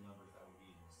are the numbers that would be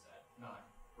in the set, not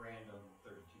random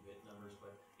 32-bit numbers,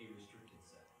 but a restricted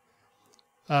set.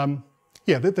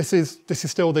 Yeah, this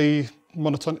is still the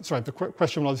monotonic. Sorry, the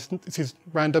question was, this is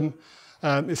random.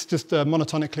 It's just a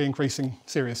monotonically increasing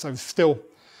series, so it's still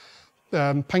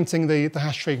painting the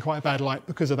hash tree in quite a bad light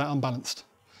because of that unbalanced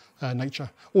nature,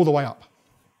 all the way up.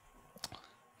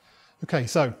 Okay,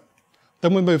 so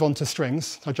then we move on to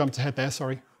strings. I jumped ahead there,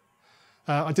 sorry.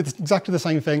 I did exactly the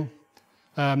same thing,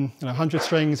 100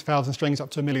 strings, 1,000 strings, up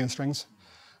to 1,000,000 strings.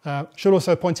 Should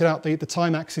also point it out, the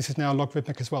time axis is now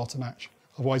logarithmic as well to match.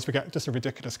 Otherwise we get just a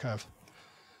ridiculous curve.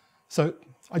 So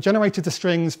I generated the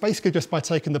strings basically just by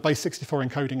taking the base 64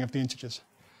 encoding of the integers.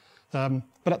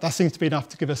 But that seems to be enough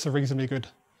to give us a reasonably good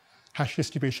hash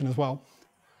distribution as well.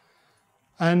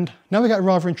 And now we get a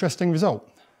rather interesting result.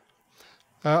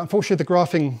 Unfortunately, the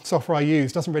graphing software I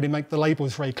use doesn't really make the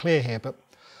labels very clear here, but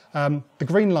the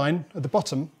green line at the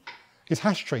bottom is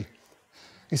hash tree.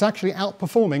 It's actually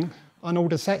outperforming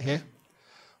unordered set here,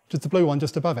 which is the blue one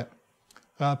just above it.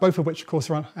 Both of which, of course,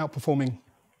 are outperforming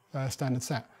standard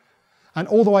set. And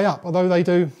all the way up, although they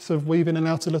do sort of weave in and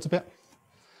out a little bit,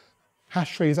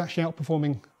 hash tree is actually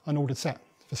outperforming unordered set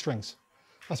for strings.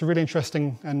 That's a really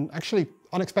interesting and actually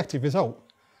unexpected result.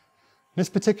 In this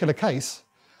particular case,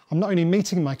 I'm not only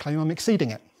meeting my claim, I'm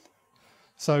exceeding it.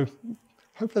 So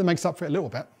hopefully that makes up for it a little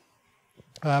bit.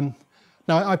 Now,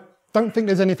 I don't think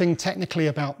there's anything technically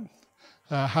about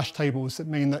hash tables that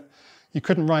mean that you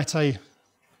couldn't write a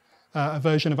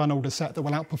version of unordered set that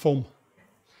will outperform,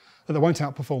 that won't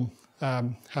outperform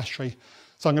hash tree.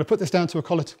 So I'm going to put this down to a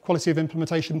quality of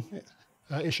implementation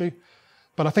issue,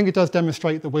 but I think it does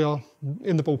demonstrate that we are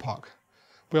in the ballpark.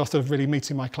 We are sort of really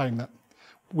meeting my claim that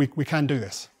we can do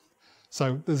this.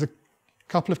 So there's a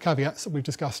couple of caveats that we've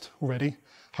discussed already,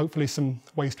 hopefully some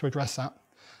ways to address that,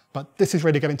 but this is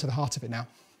really getting to the heart of it now.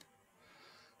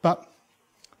 But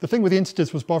the thing with the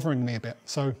integers was bothering me a bit.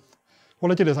 So what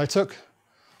I did is I took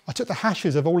the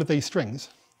hashes of all of these strings,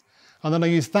 and then I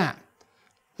used that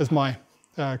as my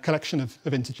collection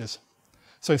of integers.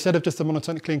 So instead of just a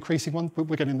monotonically increasing one,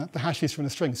 we're getting the hashes from the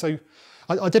string. So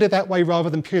I did it that way rather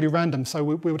than purely random, so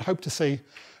we would hope to see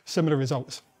similar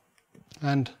results.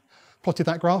 And plotted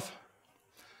that graph.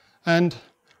 And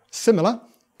similar,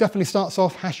 definitely starts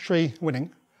off hash tree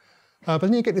winning, but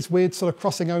then you get this weird sort of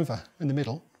crossing over in the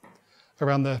middle,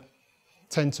 around the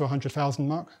 10 to 100,000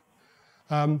 mark.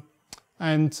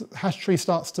 And hash tree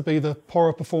starts to be the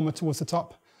poorer performer towards the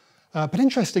top. But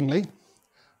interestingly,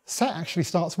 set actually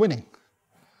starts winning,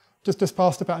 just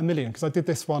past about 1 million, because I did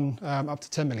this one up to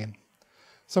 10 million,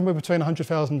 somewhere between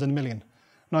 100,000 and 1 million.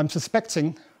 And I'm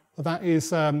suspecting that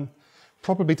is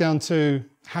probably down to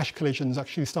hash collisions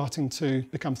actually starting to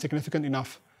become significant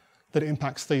enough that it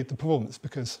impacts the performance,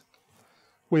 because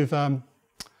with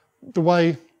the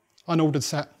way unordered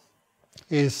set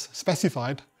is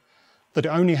specified, that it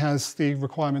only has the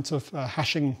requirement of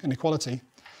hashing inequality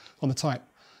on the type.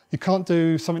 You can't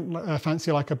do something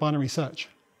fancy like a binary search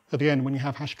at the end when you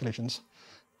have hash collisions.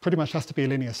 Pretty much has to be a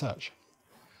linear search.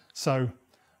 So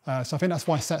I think that's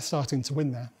why set's starting to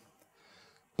win there.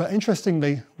 But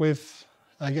interestingly, with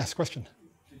yes, question.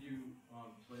 Did you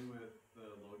play with the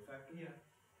load factor?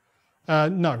 Yeah.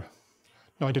 No,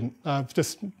 I didn't.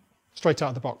 Just straight out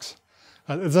of the box.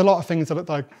 There's a lot of things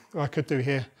that I could do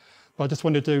here, but I just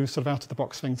wanted to do sort of out of the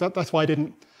box things. That's why I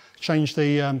didn't change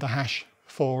the hash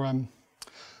for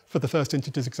the first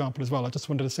integers example as well. I just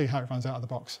wanted to see how it runs out of the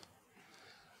box.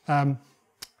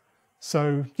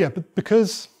 So yeah, but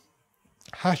because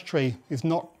hash tree is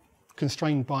not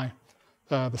constrained by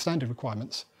the standard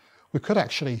requirements, we could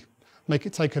actually make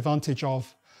it take advantage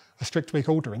of a strict weak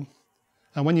ordering.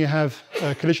 And when you have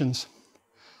collisions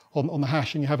on the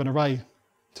hash and you have an array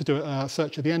to do a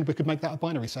search at the end, we could make that a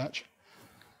binary search.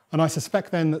 And I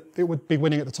suspect then that it would be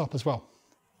winning at the top as well.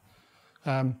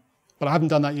 But I haven't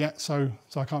done that yet, so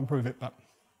I can't prove it, but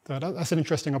that's an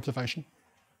interesting observation.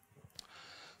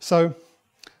 So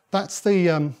that's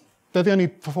they're the only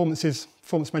performance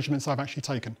measurements I've actually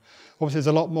taken. Obviously, there's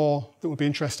a lot more that would be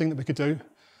interesting that we could do,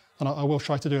 and I will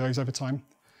try to do those over time.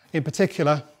 In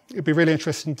particular, it'd be really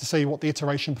interesting to see what the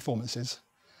iteration performance is.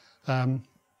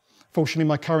 Fortunately,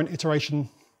 my current iteration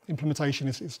implementation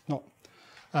is not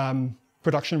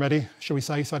production ready, shall we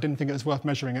say, so I didn't think it was worth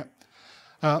measuring it.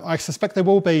 I suspect there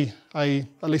will be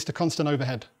at least a constant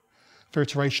overhead for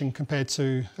iteration compared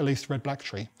to at least red-black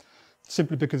tree,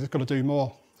 simply because it's got to do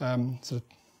more sort of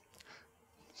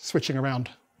switching around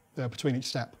between each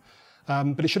step.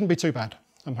 But it shouldn't be too bad,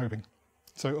 I'm hoping.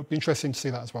 So it would be interesting to see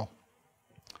that as well.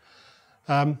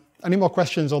 Any more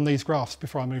questions on these graphs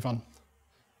before I move on?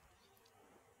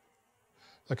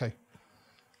 Okay,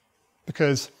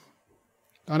 because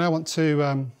I now want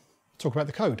to talk about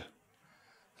the code.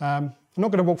 I'm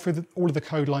not going to walk through all of the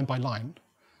code line by line,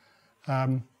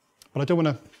 but I do want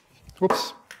to,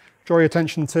 draw your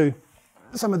attention to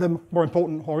some of the more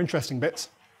important or interesting bits.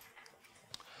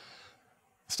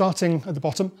 Starting at the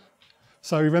bottom.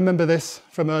 So remember this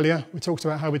from earlier. We talked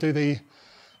about how we do the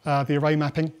array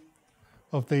mapping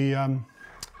of the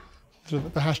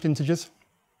hashed integers.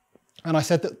 And I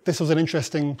said that this was an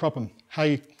interesting problem, how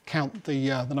you count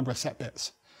the number of set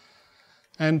bits.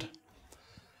 And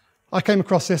I came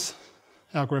across this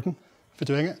algorithm for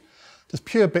doing it. Just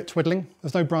pure bit twiddling.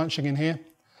 There's no branching in here.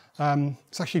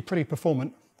 It's actually pretty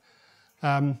performant.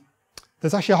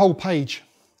 There's actually a whole page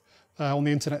on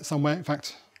the internet somewhere. In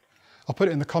fact, I'll put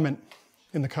it in the comment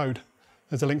in the code.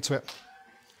 There's a link to it.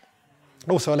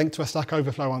 Also a link to a Stack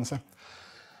Overflow answer.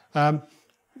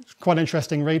 It's quite an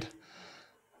interesting read.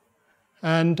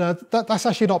 And that's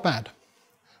actually not bad.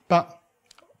 But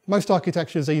most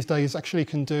architectures these days actually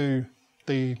can do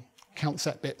the count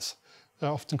set bits. They're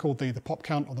often called the pop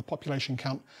count or the population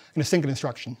count in a single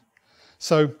instruction.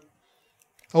 So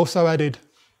I also added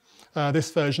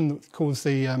this version that calls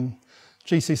the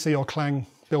GCC or Clang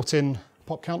built-in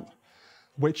pop count,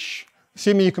 which,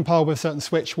 assuming you compile with a certain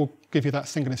switch, will give you that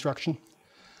single instruction.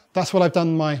 That's what I've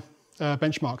done my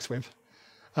benchmarks with.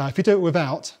 If you do it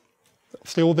without,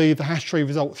 obviously all the hash tree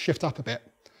results shift up a bit.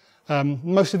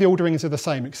 Most of the orderings are the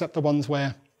same, except the ones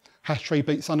where hash tree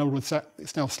beats unordered set.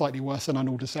 It's now slightly worse than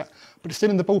unordered set, but it's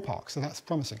still in the ballpark, so that's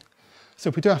promising. So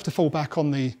if we do have to fall back on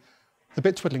the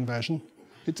bit twiddling version,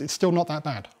 it's still not that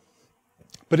bad.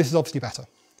 But this is obviously better.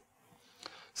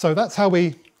 So that's how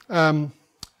we count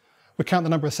the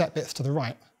number of set bits to the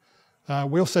right.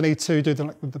 We also need to do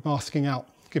the masking out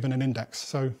given an index.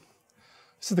 So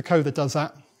this is the code that does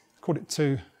that. I called it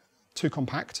to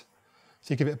compact.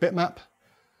 So you give it a bitmap.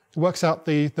 It works out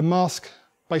the mask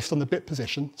based on the bit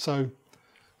position. So in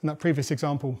that previous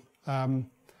example,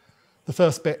 the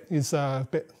first bit is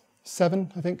bit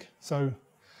 7, I think. So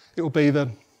it will be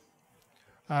the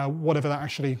whatever that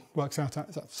actually works out at.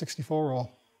 Is that 64 or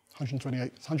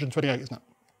 128? It's 128, isn't it?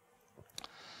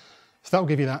 So that will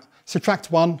give you that.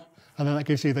 Subtract 1, and then that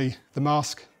gives you the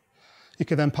mask. You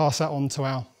can then pass that on to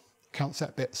our count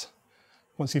set bits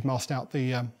once you've masked out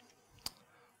the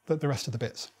rest of the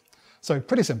bits. So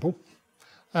pretty simple.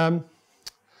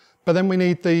 But then we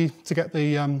need to get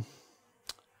the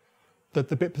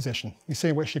bit position. You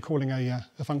see we're actually calling a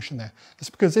function there. It's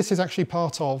because this is actually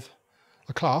part of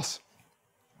a class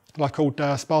that I called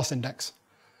sparse index.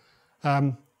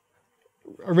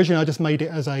 Originally I just made it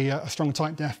as a strong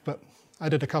type def, but I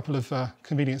did a couple of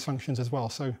convenience functions as well.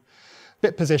 So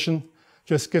bit position,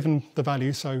 just given the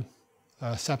value, so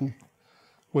 7,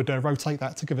 would rotate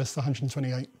that to give us the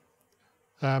 128.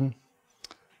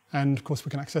 And of course we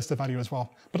can access the value as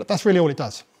well. But that's really all it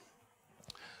does.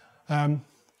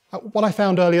 What I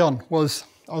found early on was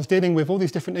I was dealing with all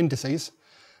these different indices,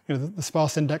 you know, the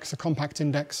sparse index, the compact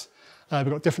index. We've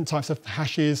got different types of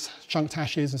hashes, chunked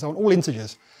hashes and so on, all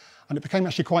integers. And it became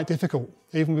actually quite difficult,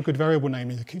 even with good variable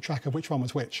naming, to keep track of which one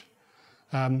was which.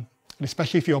 And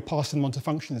especially if you're passing them onto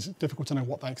functions, it's difficult to know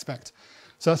what they expect.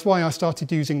 So that's why I started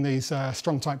using these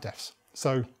strong type defs.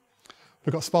 So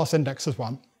we've got sparse index as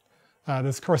one.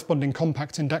 There's corresponding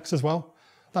compact index as well.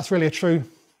 That's really a true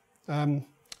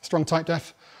strong type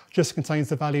def, just contains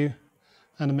the value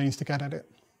and the means to get at it.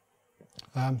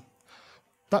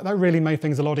 That really made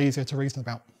things a lot easier to reason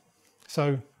about.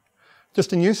 So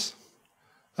just in use,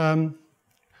 we've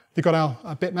got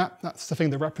our bitmap. That's the thing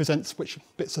that represents which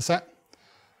bits are set.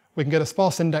 We can get a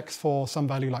sparse index for some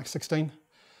value like 16,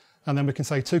 and then we can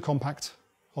say toCompact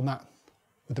on that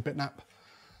with the bitmap.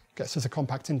 Gets us a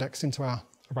compact index into our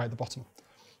array at the bottom.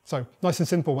 So nice and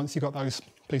simple once you got those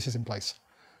pieces in place.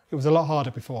 It was a lot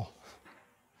harder before.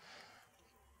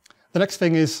 The next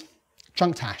thing is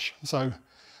chunked hash. So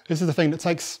this is the thing that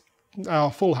takes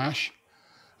our full hash,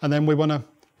 and then we want to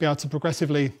be able to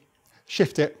progressively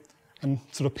shift it and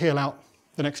sort of peel out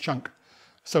the next chunk.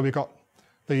 So we've got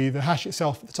the hash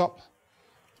itself at the top.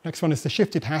 Next one is the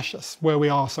shifted hash, that's where we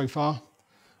are so far,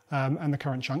 and the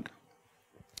current chunk.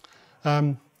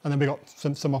 And then we've got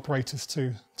some operators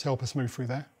to help us move through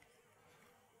there.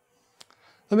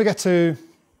 Then we get to,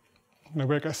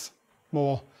 where it gets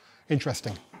more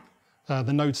interesting,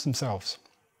 the nodes themselves.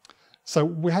 So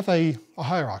we have a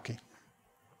hierarchy.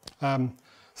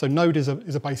 So node is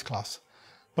a base class,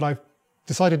 but I've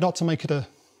decided not to make it a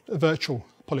virtual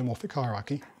polymorphic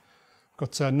hierarchy. We've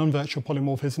got non-virtual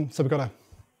polymorphism, so we've got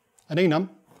an enum,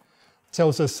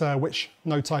 tells us which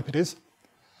node type it is.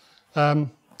 And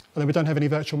then we don't have any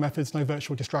virtual methods, no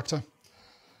virtual destructor.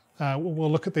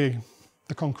 We'll look at the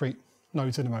concrete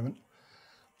nodes in a moment.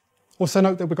 Also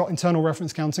note that we've got internal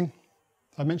reference counting.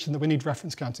 I mentioned that we need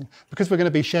reference counting. Because we're going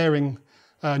to be sharing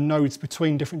nodes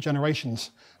between different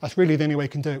generations, that's really the only way we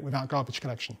can do it without garbage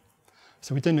collection.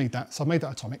 So we do need that, so I made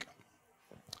that atomic.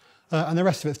 And the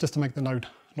rest of it's just to make the node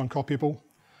non-copyable,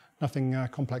 nothing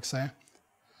complex there.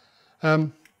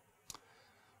 And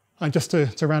just to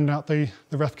round out the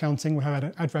ref counting, we have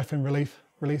add ref in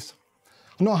release.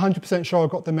 I'm not 100% sure I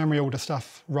got the memory order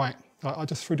stuff right. I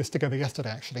just threw this together yesterday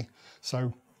actually,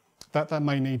 so that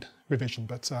may need revision,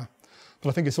 but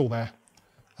I think it's all there.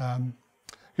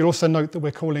 You'll also note that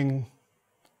we're calling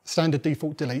standard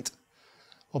default delete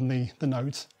on the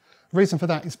nodes. The reason for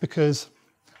that is because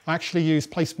I actually use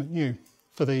placement new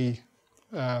for the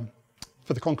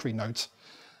concrete nodes.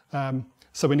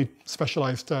 So we need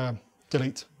specialized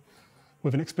delete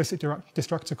with an explicit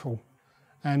destructor call.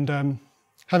 And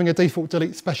having a default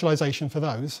delete specialization for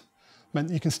those meant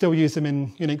that you can still use them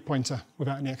in unique pointer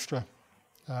without any extra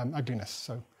ugliness.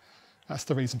 So that's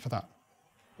the reason for that.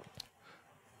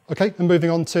 Okay, and moving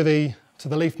on to the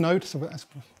leaf node, so that's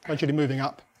gradually moving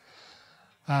up.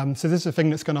 So this is the thing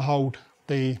that's going to hold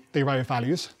the array of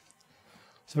values.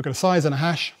 So we've got a size and a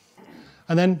hash,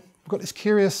 and then we've got this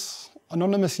curious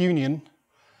anonymous union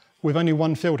with only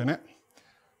one field in it,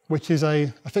 which is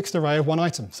a fixed array of one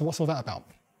item. So what's all that about?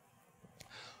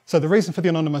 So the reason for the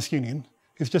anonymous union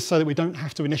is just so that we don't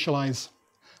have to initialize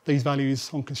these values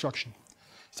on construction.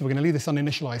 So we're going to leave this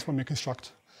uninitialized when we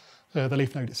construct the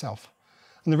leaf node itself.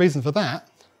 And the reason for that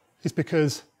is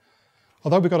because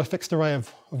although we've got a fixed array of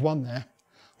one there,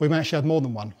 we may actually add more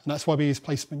than one, and that's why we use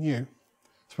placement new.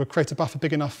 So we'll create a buffer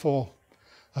big enough for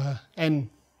n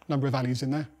number of values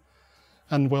in there,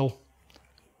 and we'll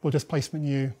just placement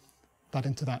new that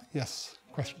into that. Yes,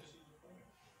 question?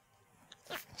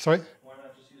 Sorry? Why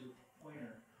not just use a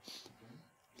pointer?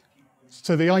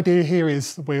 So the idea here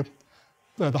is that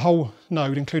the whole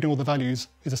node, including all the values,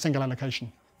 is a single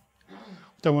allocation.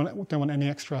 Don't want any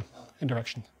extra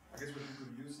indirection. I guess what you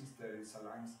could use instead is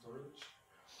aligned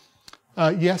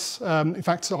storage. Yes, in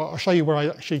fact, I'll show you where I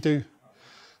actually do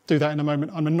that in a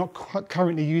moment. I'm not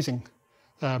currently using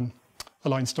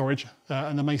aligned storage,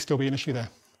 and there may still be an issue there.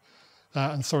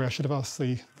 And sorry, I should have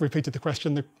repeated the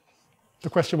question. The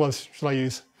question was, should I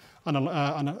use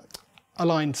an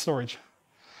aligned storage?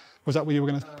 Was that what you were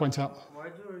going to point out? Why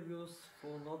do you use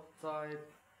for node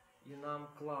type enum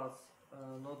class,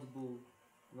 not bool?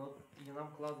 Not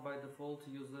enum class by default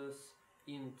uses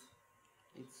int.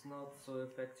 It's not so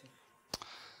effective.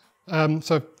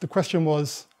 So the question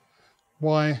was,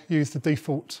 why use the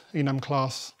default enum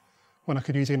class when I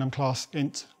could use enum class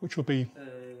int, which would be...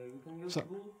 You can use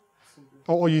bool.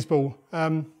 Or use bool.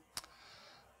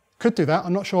 Could do that.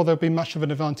 I'm not sure there'll be much of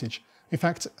an advantage. In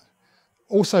fact,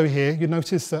 also here, you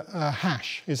notice that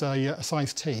hash is a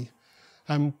size t.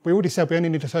 We already said we only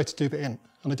need a 32-bit int,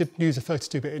 and I didn't use a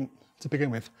 32-bit int to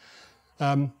begin with.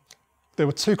 There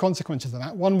were two consequences of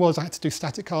that. One was I had to do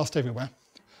static cast everywhere,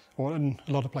 or in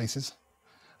a lot of places.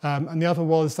 And the other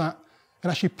was that it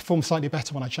actually performed slightly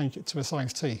better when I changed it to a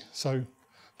size t. So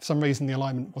for some reason, the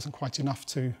alignment wasn't quite enough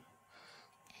to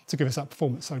give us that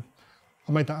performance. So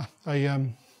I made that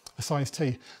a size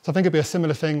t. So I think it'd be a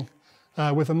similar thing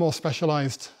with a more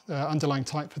specialized underlying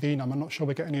type for the enum. I'm not sure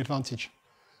we get any advantage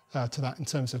to that in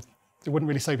terms of, it wouldn't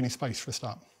really save any space for a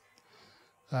start.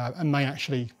 And may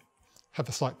actually have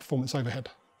a slight performance overhead,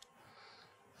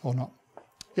 or not.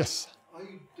 Yes? Are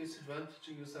you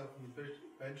disadvantaging yourself in the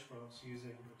benchmarks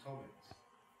using atomics?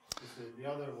 Because the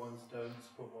other ones don't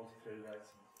support multi-threaded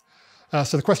items.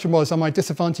 So the question was, am I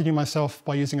disadvantaging myself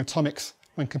by using atomics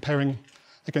when comparing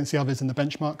against the others in the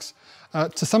benchmarks?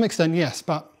 To some extent, yes,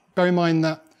 but bear in mind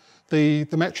that the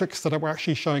metrics that we're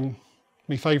actually showing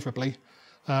me favourably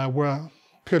were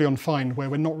purely on find, where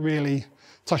we're not really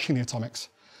touching the atomics.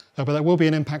 But there will be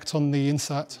an impact on the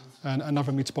insert and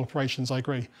other mutable operations, I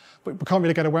agree. But we can't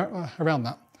really get around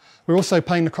that. We're also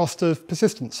paying the cost of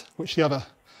persistence, which the other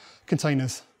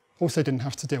containers also didn't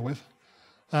have to deal with.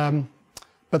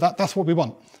 But that's what we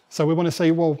want. So we want to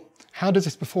say, well, how does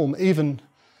this perform, even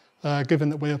given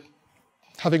that we're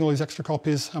having all these extra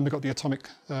copies and we've got the atomic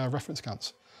reference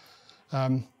counts?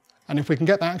 And if we can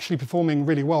get that actually performing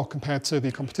really well compared to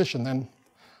the competition, then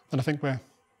I think we're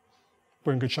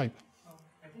in good shape.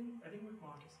 I think what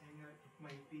Mark is saying that it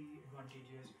might be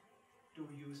advantageous to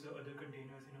use the other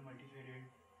containers in a multi-threaded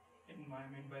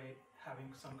environment by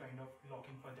having some kind of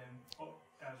lock-in for them as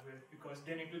well, because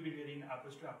then it will be really an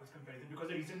apples-to-apples comparison. Because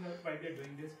the reason why we are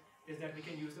doing this is that we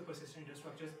can use the persistent data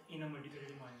structures in a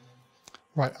multi-threaded environment.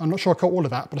 Right, I'm not sure I caught all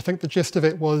of that, but I think the gist of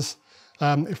it was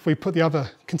if we put the other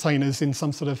containers in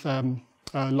some sort of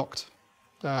locked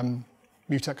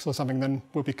mutex or something, then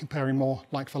we'll be comparing more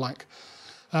like for like.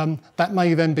 That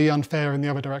may then be unfair in the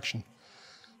other direction,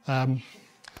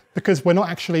 because we're not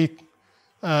actually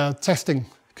testing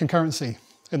concurrency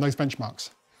in those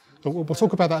benchmarks. But we'll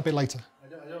talk about that a bit later.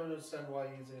 I don't understand why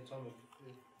you're using atomic.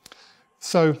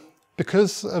 So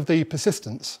because of the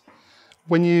persistence,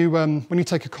 when you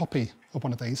take a copy of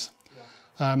one of these,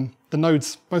 the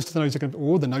nodes, most of the nodes are going to,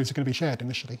 all the nodes are going to be shared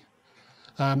initially.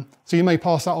 So you may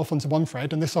pass that off onto one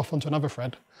thread and this off onto another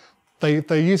thread.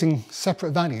 They're using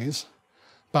separate values,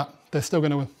 but they're still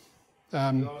going to...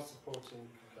 you are supporting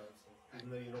concurrency, even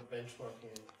though you're not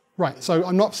benchmarking it. Right, so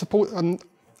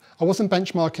I wasn't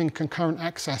benchmarking concurrent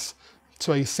access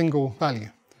to a single value,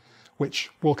 which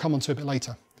we'll come onto a bit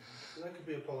later. So that could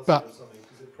be a policy or something,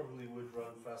 because it probably would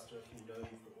run faster if you know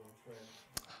you've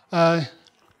got one thread.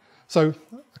 So,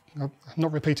 I'm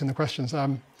not repeating the questions.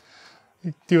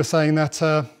 You were saying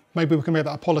that maybe we can make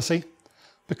that a policy,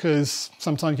 because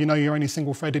sometimes you know you're only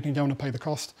single threaded and you don't want to pay the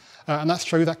cost. And that's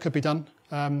true, that could be done.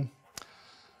 I'm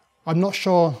not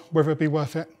sure whether it'd be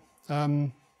worth it.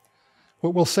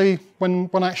 We'll see when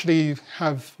I actually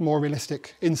have more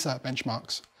realistic insert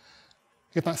benchmarks.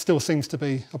 If that still seems to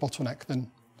be a bottleneck, then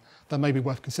that may be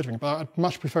worth considering. But I'd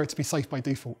much prefer it to be safe by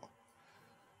default.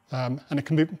 And it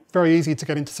can be very easy to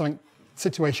get into some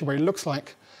situation where it looks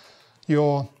like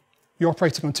you're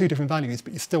operating on two different values,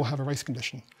 but you still have a race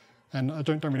condition. And I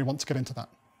don't really want to get into that.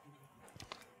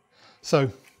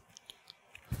 So,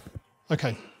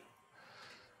 okay.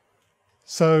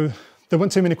 So there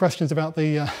weren't too many questions about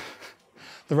the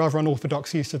rather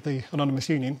unorthodox use of the anonymous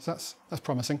union, so that's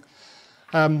promising.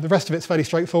 The rest of it's fairly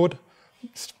straightforward.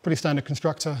 It's pretty standard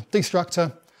constructor,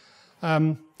 destructor.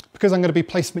 Because I'm going to be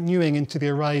placement newing into the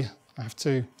array, I have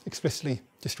to explicitly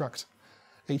destruct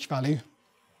each value.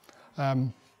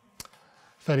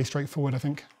 Fairly straightforward, I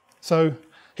think. So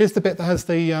here's the bit that has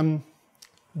the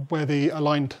where the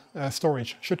aligned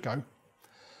storage should go.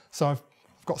 So I've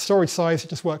got storage size, it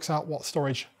just works out what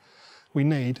storage we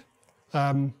need.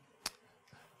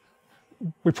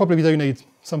 We probably do need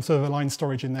some sort of aligned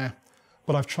storage in there,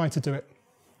 but I've tried to do it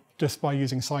just by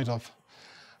using side of.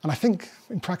 And I think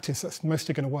in practice that's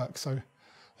mostly going to work, so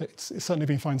it's certainly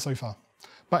been fine so far.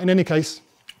 But in any case,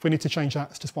 if we need to change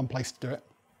that, it's just one place to do it.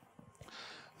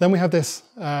 Then we have this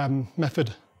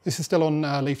method. This is still on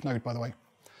leaf node, by the way.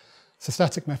 It's a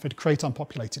static method, create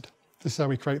unpopulated. This is how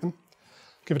we create them.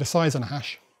 Give it a size and a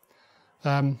hash.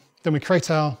 Then we create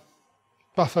our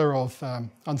buffer of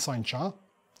unsigned char,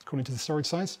 according to the storage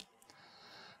size.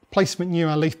 Placement new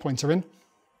our leaf pointer in.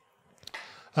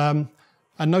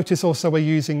 And notice also we're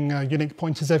using unique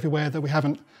pointers everywhere that we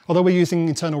haven't, although we're using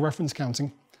internal reference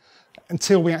counting,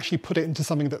 until we actually put it into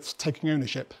something that's taking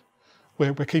ownership,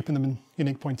 we're keeping them in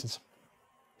unique pointers.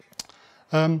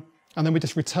 And then we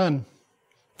just return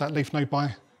that leaf node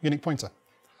by unique pointer.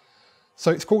 So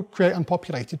it's called create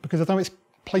unpopulated because although it's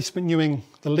placement newing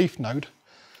the leaf node,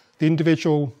 the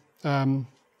individual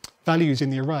values in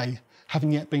the array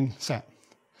haven't yet been set.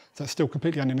 So it's still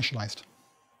completely uninitialized.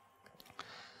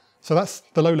 So that's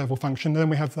the low-level function. Then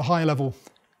we have the higher-level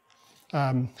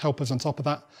helpers on top of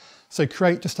that. So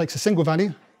create just takes a single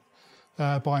value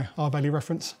by our value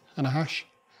reference and a hash.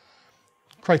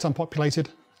 Create unpopulated,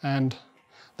 and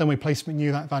then we placement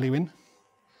new that value in.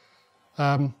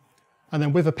 And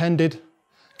then with appended,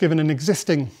 given an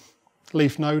existing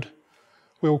leaf node,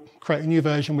 we'll create a new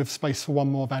version with space for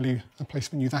one more value and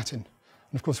placement new that in.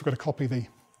 And of course, we've got to copy the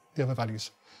other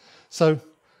values. So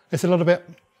it's a little bit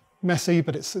messy,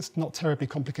 but it's not terribly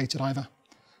complicated either.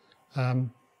 I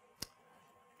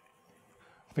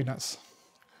think that's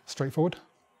straightforward.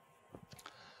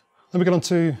 Then we get on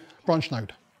to branch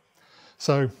node.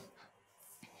 So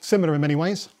similar in many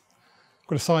ways.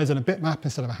 got a size and a bitmap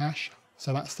instead of a hash.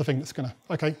 So that's the thing that's going to...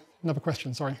 Okay, another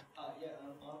question, sorry. Yeah,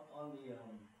 on the,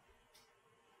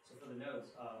 so for the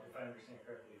nodes, if I understand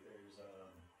correctly, there's,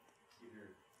 if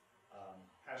your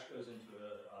hash goes into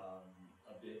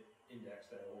a bit index,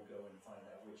 that will go and find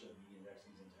out which of the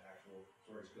indexes into actual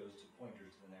storage goes to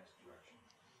pointers to the next direction.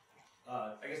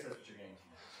 I guess that's what you're getting to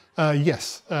now.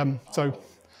 Yes, so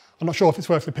I'm not sure if it's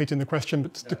worth repeating the question,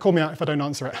 but to call me out if I don't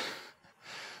answer it.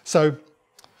 So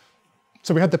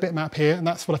we had the bitmap here, and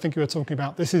that's what I think you were talking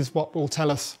about. This is what will tell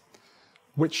us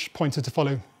which pointer to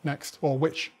follow next, or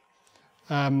which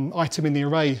item in the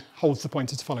array holds the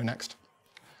pointer to follow next.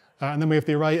 And then we have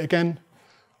the array again,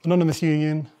 anonymous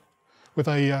union with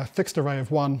a fixed array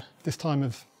of 1, this time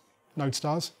of node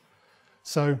stars.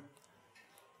 So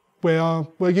we're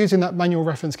using that manual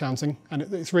reference counting, and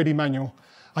it's really manual.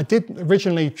 I did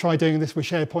originally try doing this with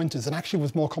shared pointers, and actually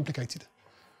was more complicated,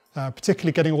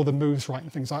 particularly getting all the moves right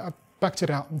and things. I backed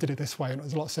it out and did it this way, and it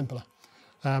was a lot simpler.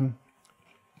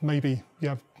 Maybe you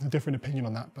have a different opinion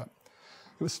on that, but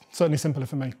it was certainly simpler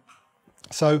for me.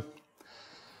 So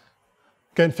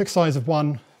again, fixed size of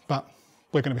 1, but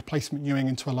we're going to be placement newing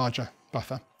into a larger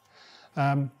buffer.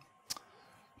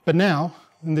 But now,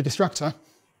 in the destructor,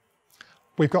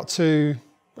 we've got to,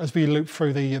 as we loop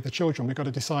through the children, we've got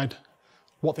to decide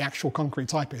what the actual concrete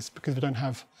type is, because we don't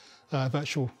have a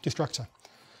virtual destructor.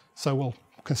 So we'll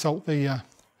consult the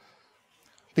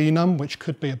enum, which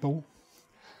could be a bool,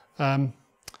 and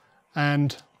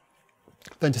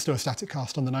then just do a static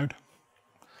cast on the node.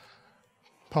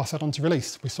 Pass that on to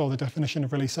release. We saw the definition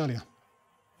of release earlier.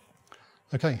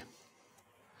 Okay.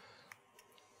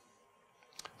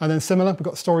 And then similar, we've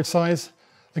got storage size.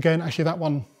 Again, actually that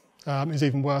one is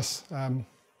even worse.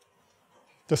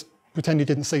 Just pretend you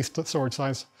didn't see storage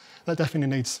size. That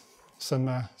definitely needs some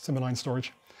line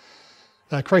storage.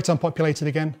 Create unpopulated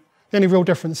again. The only real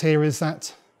difference here is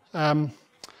that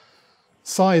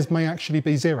size may actually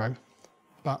be 0,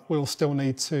 but we'll still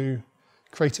need to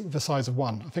create it with a size of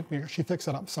 1. I think we actually fix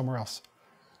that up somewhere else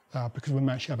because we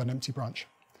may actually have an empty branch,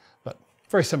 but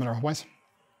very similar otherwise.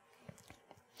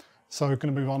 So we're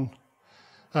going to move on.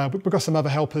 We've got some other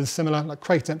helpers similar, like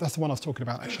create empty. That's the one I was talking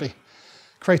about actually.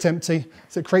 Create empty,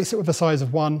 so it creates it with a size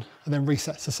of 1 and then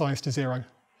resets the size to 0.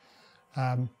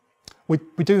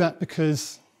 We do that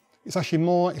because it's actually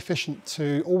more efficient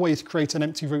to always create an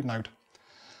empty root node,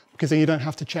 because then you don't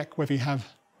have to check whether you have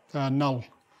null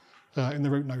in the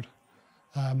root node.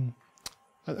 And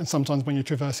sometimes when you're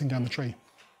traversing down the tree.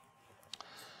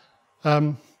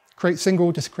 Create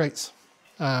single just creates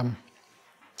a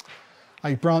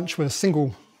branch with a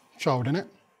single child in it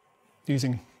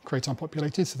using create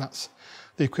unpopulated, so that's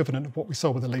the equivalent of what we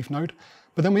saw with the leaf node.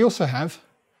 But then we also have,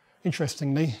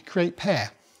 interestingly, create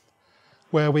pair,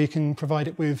 where we can provide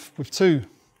it with 2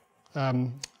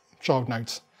 child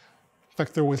nodes. In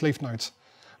fact, they're always leaf nodes.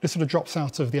 This sort of drops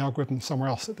out of the algorithm somewhere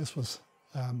else that this was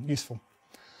useful.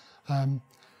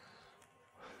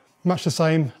 Much the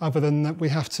same, other than that we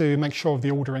have to make sure of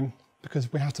the ordering,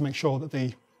 because we have to make sure that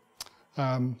the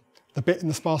bit in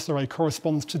the sparse array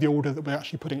corresponds to the order that we're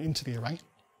actually putting into the array.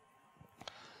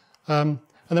 And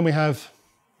then we have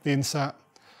the insert.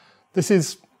 This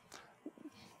is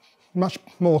much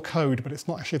more code, but it's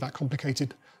not actually that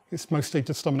complicated. It's mostly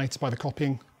just dominated by the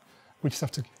copying. We just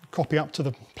have to copy up to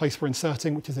the place we're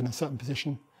inserting, which is in a certain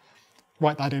position,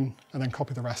 write that in, and then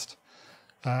copy the rest.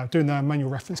 Doing the manual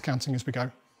reference counting as we go.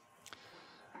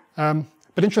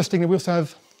 But interestingly, we also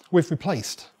have with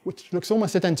replaced, which looks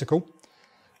almost identical.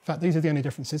 In fact, these are the only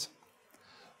differences.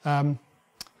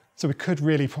 So we could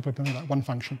really probably make that one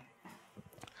function.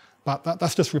 But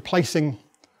that's just replacing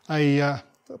a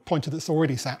pointer that's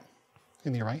already sat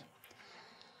in the array.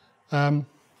 And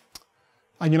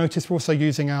you notice we're also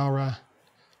using our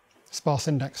sparse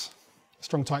index,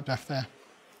 strong type def there,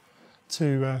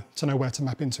 to know where to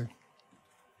map into.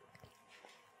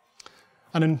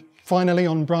 And then finally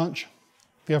on branch,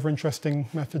 the other interesting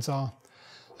methods are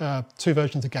 2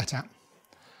 versions of get at.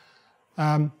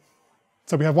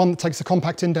 So we have one that takes a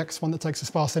compact index, one that takes a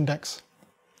sparse index.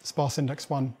 Sparse index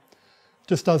 1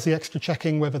 just does the extra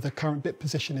checking whether the current bit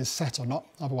position is set or not,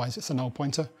 otherwise it's a null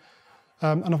pointer.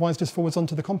 And otherwise just forwards on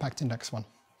to the compact index 1.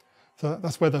 So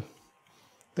that's where the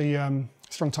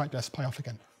strong type defs pay off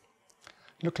again.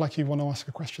 You look like you want to ask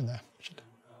a question there, Richard.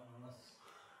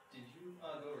 Did you go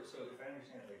over, so if I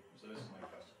understand it, so this is my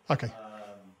question. Okay.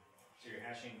 So you're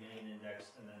hashing main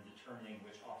index and then determining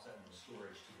which offset in the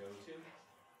storage to go to.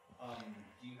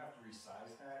 Do you have to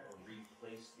resize that or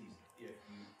replace these if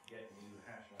you get new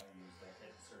hash values that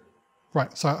get inserted?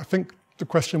 Right, so I think the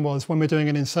question was when we're doing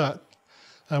an insert,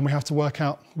 we have to work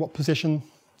out what position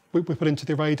we put into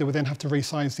the array, do we then have to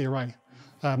resize the array?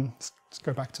 Let's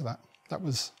go back to that. That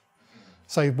was,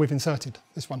 say, we've inserted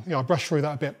this one. Yeah, I'll brush through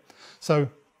that a bit. So,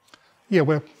 yeah,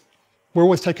 we're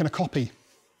always taking a copy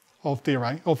of the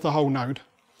array, of the whole node.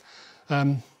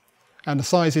 And the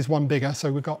size is one bigger,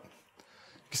 so we've got,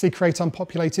 you see create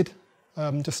unpopulated,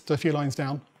 just a few lines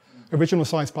down, original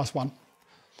size plus 1.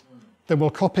 Then we'll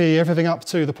copy everything up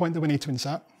to the point that we need to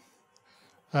insert,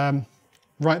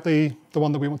 write the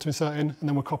one that we want to insert in, and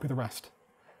then we'll copy the rest.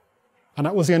 And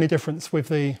that was the only difference with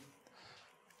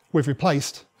we've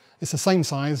replaced. It's the same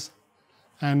size,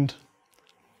 and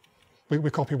we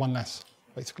copy one less,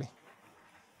 basically.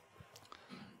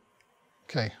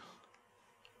 Okay.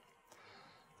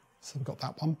 So we've got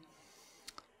that one.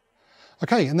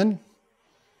 Okay, and then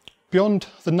beyond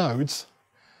the nodes,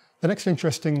 the next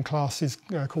interesting class is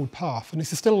called path, and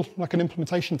this is still like an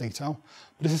implementation detail,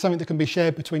 but this is something that can be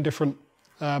shared between different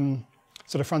sort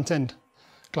of front-end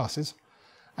classes.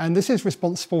 And this is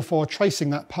responsible for tracing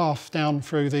that path down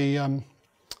through the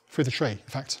tree. In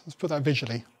fact, let's put that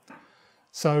visually.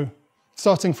 So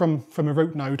starting from a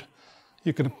root node,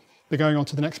 you could be going on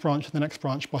to the next branch and the next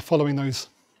branch by following those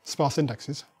sparse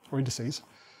indexes or indices,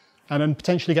 and then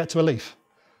potentially get to a leaf,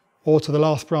 or to the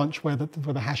last branch where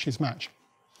the hashes match.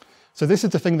 So this is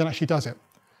the thing that actually does it.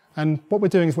 And what we're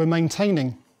doing is we're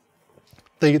maintaining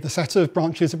the set of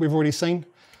branches that we've already seen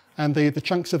and the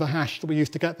chunks of the hash that we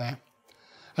used to get there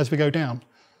as we go down.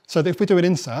 So that if we do an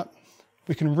insert,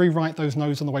 we can rewrite those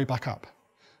nodes on the way back up,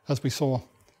 as we saw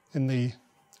in the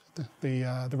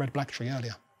red-black tree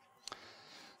earlier.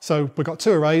 So we've got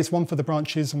two arrays, one for the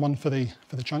branches and one for the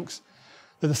chunks.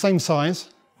 They're the same size.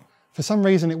 For some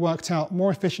reason, it worked out more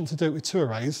efficient to do it with two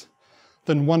arrays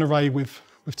than one array with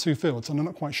two fields, and I'm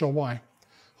not quite sure why.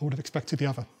 I would have expected the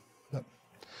other, but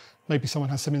maybe someone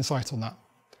has some insight on that.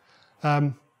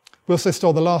 We also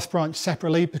store the last branch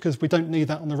separately because we don't need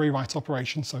that on the rewrite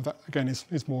operation, so that again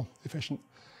is more efficient.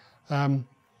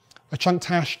 A chunked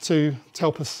hash to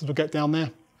help us sort of get down there,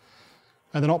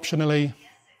 and then optionally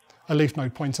a leaf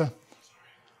node pointer.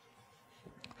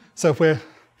 So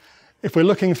if we're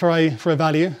looking for a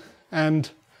value and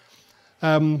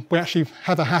we actually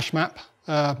have a hash map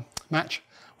match,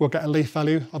 we'll get a leaf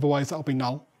value, otherwise that'll be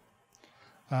null.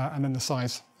 And then the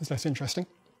size is less interesting.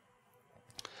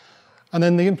 And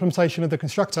then the implementation of the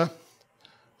constructor,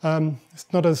 it's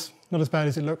not as bad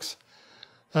as it looks.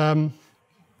 We'll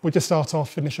just start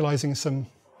off initializing some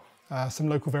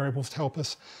local variables to help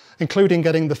us, including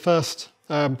getting the first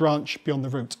branch beyond the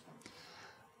root.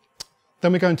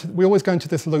 Then we always go into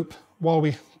this loop while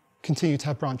we continue to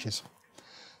have branches.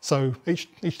 So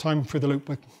each time through the loop,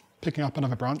 we're picking up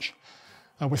another branch.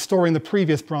 We're storing the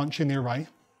previous branch in the array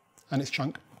and its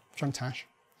chunked hash.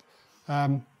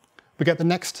 We get the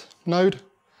next node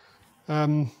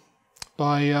because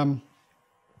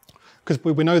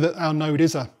we know that our node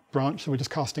is a branch, so we're just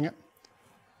casting it.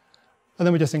 And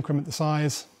then we just increment the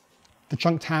size. The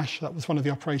chunked hash, that was one of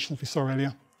the operations we saw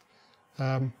earlier.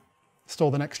 Store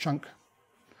the next chunk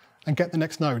and get the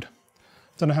next node.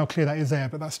 Don't know how clear that is there,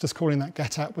 but that's just calling that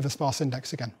get at with a sparse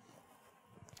index again.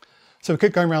 So we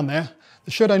keep going around there.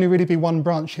 There should only really be one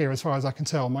branch here as far as I can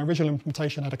tell. My original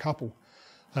implementation had a couple.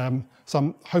 So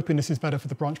I'm hoping this is better for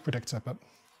the branch predictor, but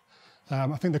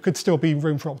I think there could still be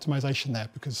room for optimization there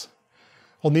because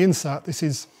on the insert, this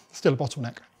is still a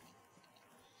bottleneck.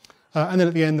 And then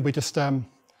at the end, we just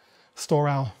store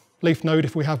our leaf node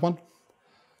if we have one,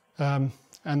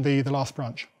 and the last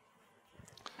branch.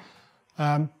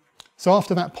 So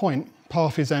after that point,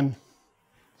 path is then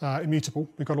immutable.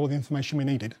 We've got all the information we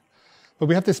needed. But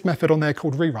we have this method on there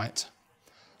called rewrite,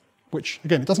 which,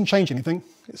 again, it doesn't change anything.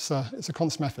 It's a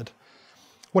const method.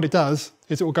 What it does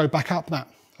is it will go back up that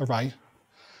array,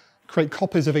 create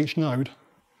copies of each node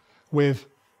with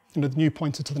the new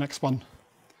pointer to the next one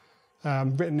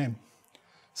written in.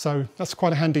 So that's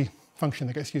quite a handy function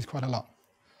that gets used quite a lot.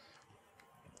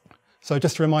 So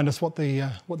just to remind us what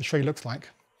the tree looks like.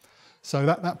 So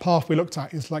that path we looked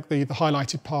at is like the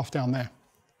highlighted path down there,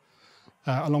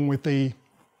 along with the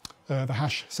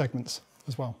hash segments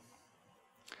as well.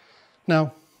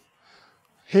 Now,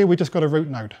 here we just got a root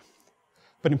node.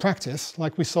 But in practice,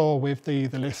 like we saw with the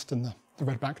list and the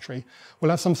red-black tree,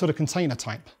 we'll have some sort of container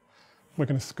type. We're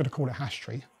going to call it hash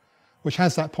tree, which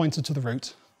has that pointer to the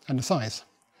root and the size.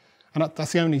 And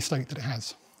that's the only state that it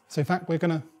has. So in fact, we're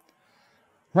going to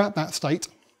wrap that state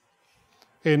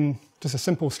in just a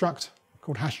simple struct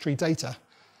called hash tree data,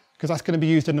 because that's going to be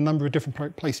used in a number of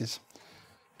different places.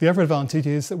 The other advantage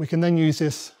is that we can then use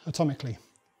this atomically,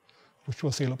 which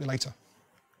we'll see a little bit later.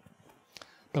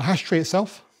 But a hash tree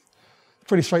itself,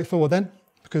 pretty straightforward then,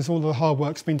 because all the hard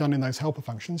work's been done in those helper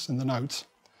functions in the nodes.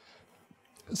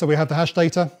 So we have the hash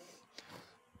data,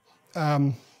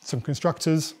 some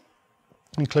constructors,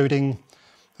 including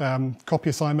copy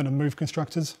assignment and move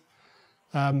constructors,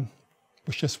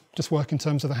 which just work in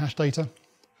terms of the hash data.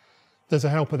 There's a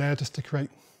helper there just to create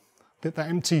that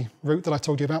empty route that I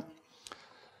told you about.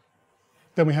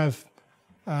 Then we have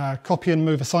copy and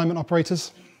move assignment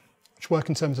operators, which work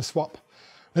in terms of swap.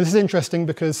 Now, this is interesting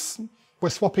because we're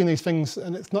swapping these things,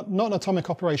 and it's not an atomic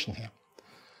operation here.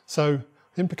 So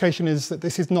the implication is that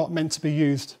this is not meant to be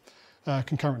used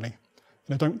concurrently.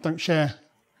 You know, don't share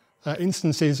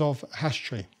instances of hash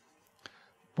tree.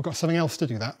 We've got something else to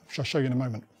do that, which I'll show you in a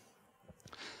moment.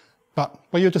 But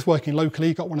where you're just working locally,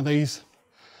 you've got one of these,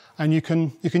 and you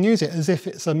can use it as if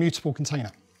it's a mutable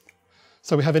container.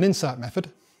 So we have an insert method,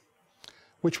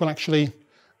 which will actually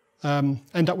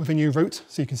end up with a new route.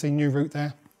 So you can see new route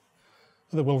there.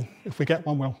 That will, if we get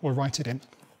one, we'll write it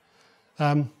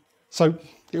in. So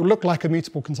it will look like a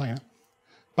mutable container,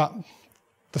 but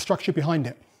the structure behind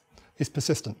it is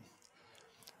persistent.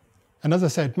 And as I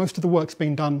said, most of the work's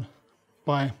been done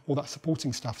by all that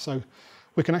supporting stuff. So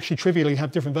we can actually trivially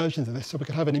have different versions of this. So we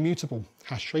could have an immutable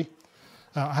hash tree.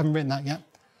 I haven't written that yet,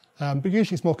 but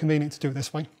usually it's more convenient to do it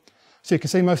this way. So you can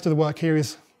see most of the work here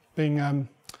is being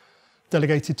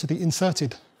delegated to the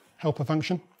inserted helper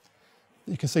function.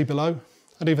 You can see below,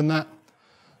 and even that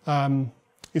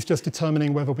is just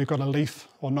determining whether we've got a leaf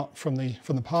or not from the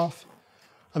path,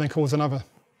 and then calls another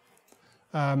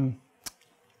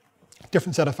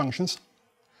different set of functions.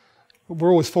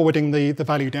 We're always forwarding the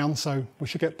value down, so we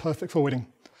should get perfect forwarding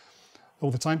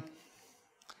all the time.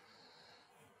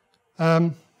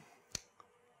 The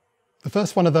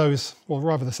first one of those, or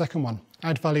rather the second one,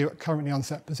 add value at currently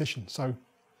unset position. So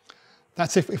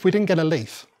that's if we didn't get a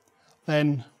leaf,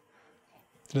 then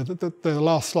the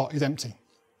last slot is empty.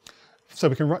 So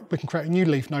we can create a new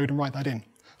leaf node and write that in.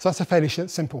 So that's a fairly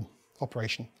simple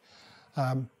operation.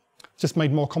 Just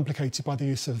made more complicated by the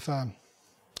use of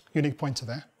unique pointer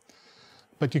there.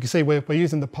 But you can see we're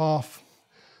using the path,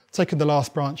 taking the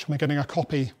last branch, and we're getting a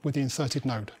copy with the inserted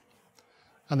node.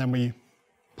 And then we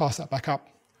pass that back up,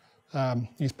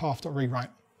 use path.rewrite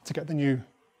to get the new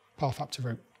path up to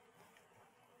root.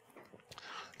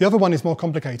 The other one is more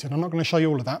complicated. I'm not going to show you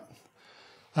all of that.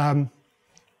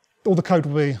 All the code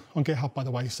will be on GitHub, by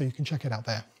the way, so you can check it out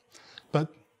there. But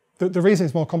the reason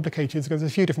it's more complicated is because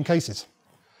there's a few different cases.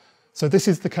 So this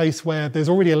is the case where there's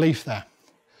already a leaf there,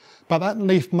 but that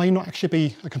leaf may not actually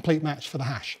be a complete match for the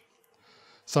hash.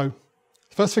 So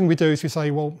the first thing we do is we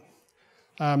say, well,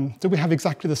 do we have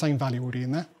exactly the same value already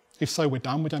in there? If so, we're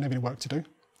done. We don't have any work to do.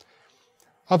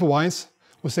 Otherwise,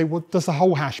 we'll say, well, does the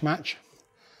whole hash match?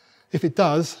 If it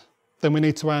does, then we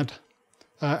need to add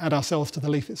ourselves to the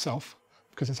leaf itself,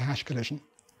 because it's a hash collision.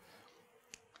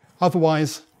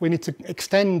 Otherwise, we need to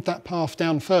extend that path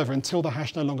down further until the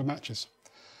hash no longer matches.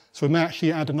 So we may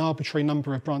actually add an arbitrary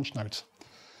number of branch nodes.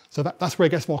 So that's where it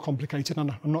gets more complicated,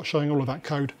 and I'm not showing all of that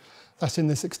code. That's in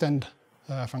this extend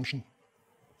function.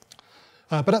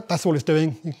 But that's all it's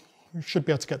doing. You should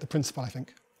be able to get the principle, I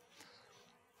think.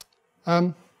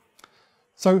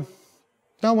 So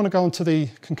now I want to go on to the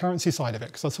concurrency side of it,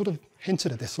 because I sort of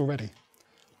hinted at this already.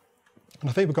 And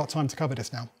I think we've got time to cover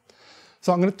this now.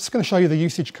 So I'm just going to show you the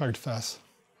usage code first.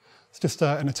 It's just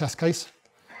in a test case.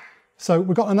 So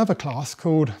we've got another class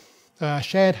called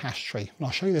shared hash tree, and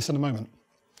I'll show you this in a moment.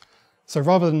 So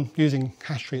rather than using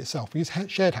hash tree itself, we use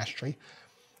shared hash tree,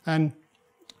 and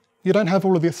you don't have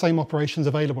all of the same operations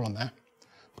available on there,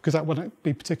 because that wouldn't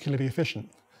be particularly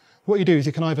efficient. What you do is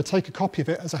you can either take a copy of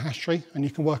it as a hash tree, and you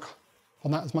can work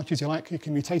on that as much as you like. You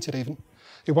can mutate it even.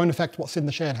 It won't affect what's in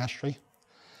the shared hash tree.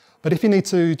 But if you need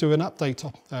to do an update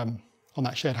on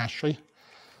that shared hash tree,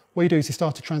 what you do is you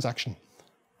start a transaction.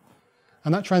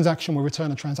 And that transaction will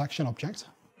return a transaction object.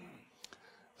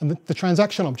 And the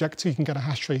transaction object, you can get a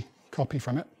hash tree copy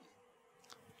from it.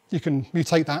 You can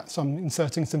mutate that, so I'm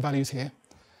inserting some values here.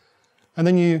 And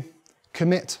then you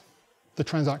commit the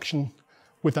transaction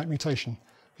with that mutation.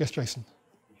 Yes, Jason?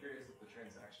 I'm curious if the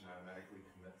transaction automatically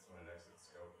commits when it exits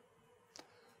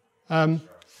scope.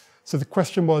 So the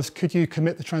question was, could you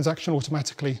commit the transaction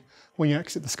automatically when you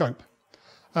exit the scope?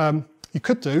 You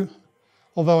could do,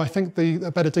 although I think the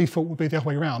better default would be the other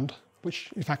way around,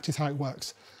 which in fact is how it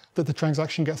works, that the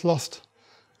transaction gets lost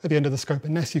at the end of the scope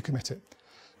unless you commit it.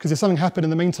 Because if something happened in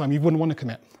the meantime, you wouldn't want to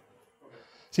commit.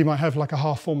 So you might have like a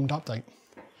half-formed update.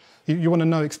 You want to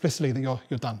know explicitly that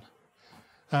you're done.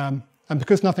 And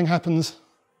because nothing happens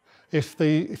if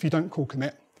you don't call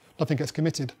commit, nothing gets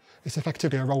committed, it's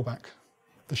effectively a rollback.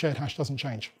 The shared hash doesn't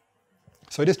change.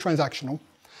 So it is transactional,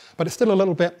 but it's still a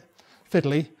little bit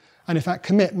fiddly, and in fact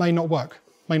commit may not work,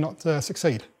 may not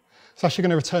succeed. It's actually going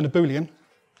to return a Boolean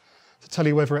to tell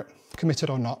you whether it committed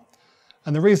or not,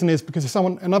 And the reason is because if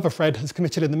another thread has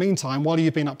committed in the meantime while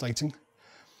you've been updating,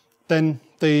 then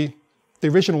the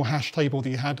original hash table that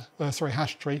you had,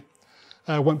 hash tree,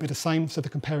 won't be the same, so the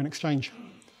compare and exchange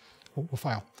will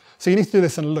fail. So you need to do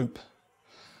this in a loop.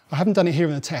 I haven't done it here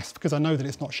in the test because I know that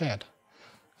it's not shared.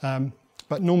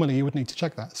 But normally you would need to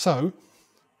check that. So,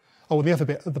 the other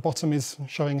bit at the bottom is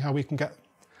showing how we can get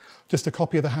just a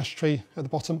copy of the hash tree at the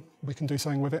bottom. We can do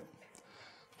something with it.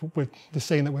 We're just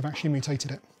seeing that we've actually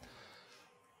mutated it.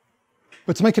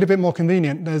 But to make it a bit more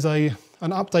convenient, there's an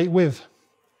update with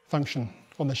function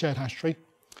on the shared hash tree.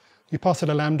 You pass it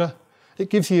a lambda. It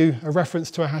gives you a reference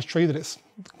to a hash tree that it's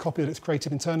a copy that it's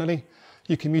created internally.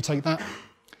 You can mutate that.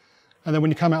 And then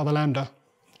when you come out of the lambda,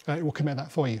 it will commit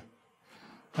that for you.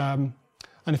 And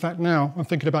in fact, now I'm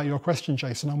thinking about your question,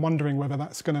 Jason. I'm wondering whether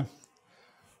that's going to...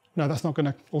 No, that's not going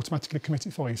to automatically commit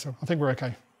it for you. So I think we're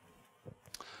OK.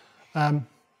 So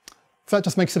that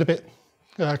just makes it a bit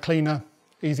cleaner,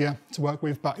 easier to work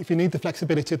with. But if you need the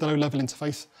flexibility of the low-level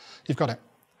interface, you've got it.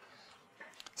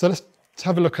 So let's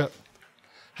have a look at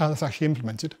how that's actually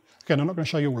implemented. Again, I'm not going to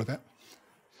show you all of it.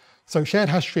 So shared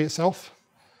hash tree itself,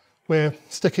 we're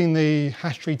sticking the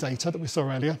hash tree data that we saw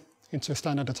earlier into a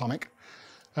standard atomic.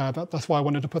 That's why I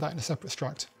wanted to put that in a separate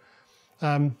struct.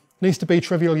 Needs to be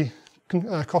trivially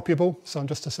copyable, so I'm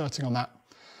just asserting on that.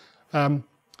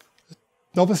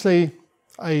 Obviously,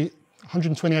 a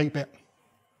 128-bit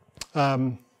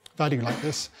value like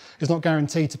this is not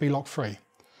guaranteed to be lock-free.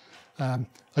 I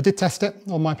did test it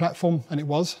on my platform, and it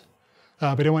was,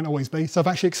 but it won't always be. So I've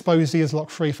actually exposed the as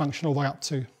lock-free function all the way up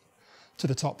to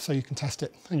the top, so you can test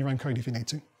it in your own code if you need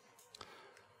to.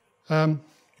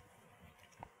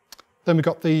 Then we've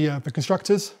got the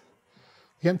constructors.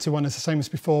 The empty one is the same as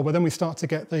before, but then we start to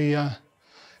get the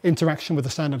interaction with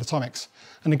the standard atomics.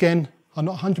 And again, I'm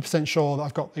not 100% sure that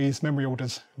I've got these memory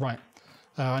orders right.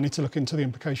 I need to look into the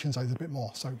implications of those a bit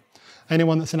more. So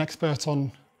anyone that's an expert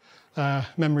on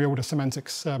memory order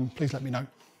semantics, please let me know.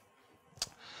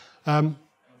 Sorry,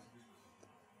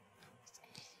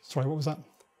 what was that?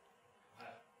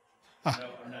 No,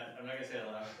 I'm not going to say it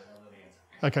aloud, but I'll know the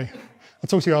answer. OK, I'll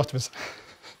talk to you afterwards.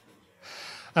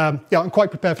 Yeah, I'm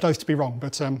quite prepared for those to be wrong,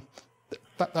 but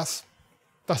that's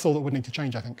all that would need to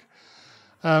change, I think.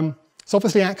 So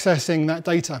obviously accessing that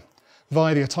data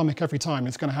via the atomic every time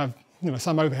is going to have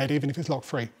some overhead, even if it's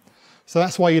lock-free. So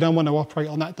that's why you don't want to operate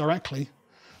on that directly.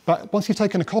 But once you've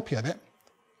taken a copy of it,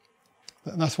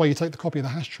 and that's why you take the copy of the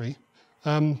hash tree,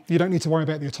 you don't need to worry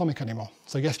about the atomic anymore.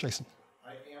 So yes, Jason.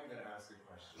 I am going to ask a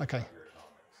question Okay. about your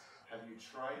atomics. Have you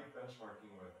tried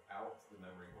benchmarking without the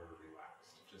memory order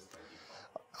relaxed, just by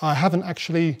default? I haven't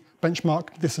actually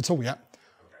benchmarked this at all yet.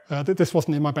 Okay. This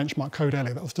wasn't in my benchmark code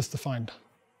earlier. That was just defined. I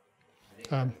think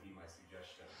that would be my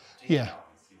suggestion. Take Yeah. it out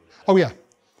and see what it does. Oh yeah,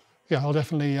 yeah. I'll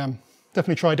definitely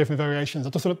try different variations.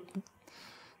 I'll just sort of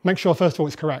make sure first of all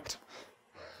it's correct,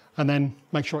 and then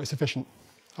make sure it's efficient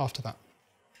after that.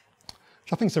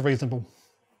 Which I think is a reasonable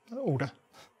order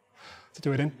to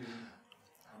do it in.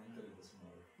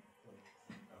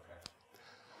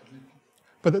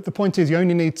 But the point is, you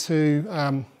only need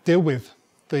to deal with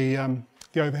the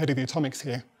overhead of the atomics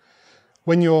here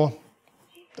when you're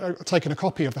taking a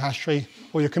copy of the hash tree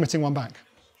or you're committing one back.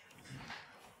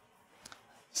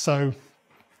 So,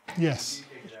 yes. If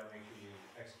you take it out, make sure you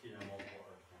execute on multiple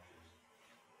architectures.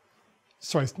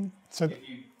 Sorry. So If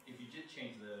you did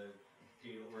change the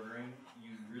data ordering,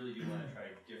 you really do want to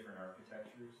try different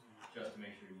architectures just to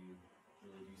make sure you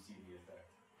really do see the effect,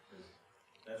 because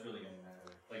that's really going to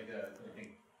matter. Like I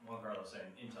think Juan Carlos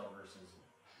saying Intel versus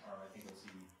ARM, I think we'll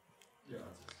see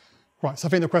differences. right. So I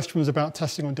think the question was about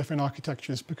testing on different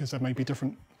architectures because there may be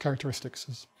different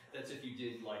characteristics. That's if you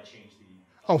did change the.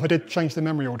 Oh, I did change the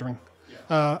memory ordering.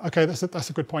 Yeah. Okay, that's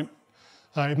a good point.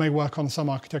 It may work on some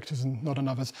architectures and not on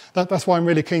others. That's why I'm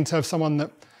really keen to have someone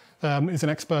that is an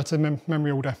expert in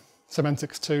memory order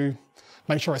semantics to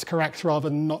make sure it's correct rather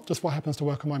than not just what happens to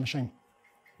work on my machine.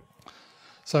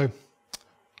 So,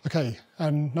 okay,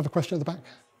 another question at the back?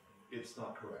 It's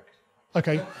not correct.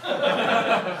 Okay.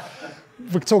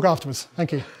 We can talk afterwards.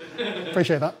 Thank you.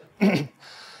 Appreciate that.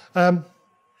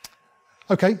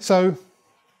 Okay, so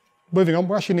moving on,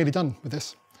 we're actually nearly done with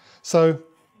this. So,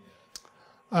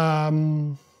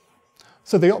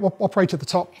 so the operator at the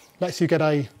top lets you get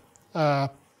a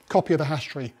copy of the hash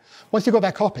tree. Once you've got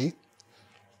that copy,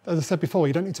 as I said before,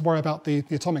 you don't need to worry about the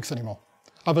atomics anymore,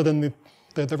 other than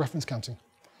the reference counting.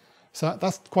 So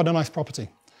that's quite a nice property.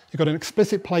 You've got an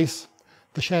explicit place,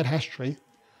 the shared hash tree,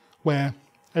 where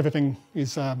everything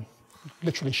is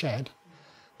literally shared,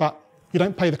 but you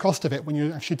don't pay the cost of it when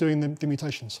you're actually doing the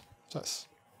mutations. So that's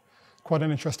quite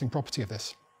an interesting property of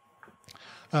this.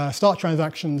 Start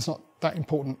transaction is not that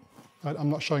important. I'm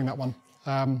not showing that one.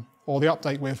 Or the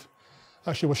update with,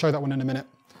 actually we'll show that one in a minute.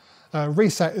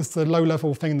 Reset is the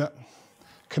low-level thing that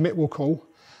commit will call.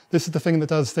 This is the thing that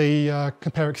does the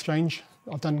compare exchange.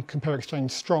 I've done compare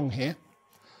exchange strong here.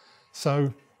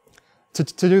 So to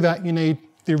do that, you need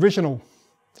the original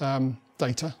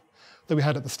data that we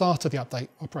had at the start of the update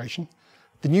operation,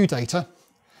 the new data,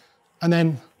 and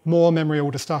then more memory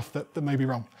order stuff that may be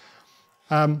wrong.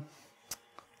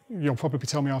 You'll probably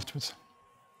tell me afterwards.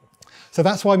 So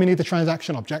that's why we need the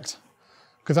transaction object,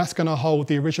 because that's going to hold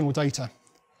the original data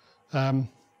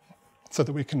so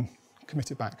that we can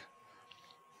commit it back.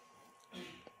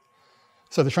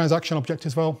 So the transaction object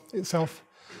as well itself,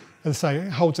 as I say,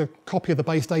 it holds a copy of the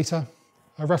base data,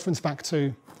 a reference back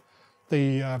to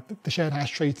the shared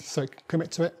hash tree so it can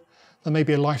commit to it. There may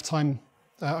be a lifetime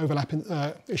overlapping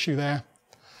issue there.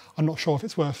 I'm not sure if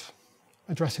it's worth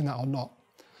addressing that or not,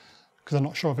 because I'm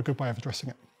not sure of a good way of addressing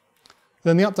it.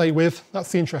 Then the update with,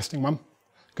 that's the interesting one,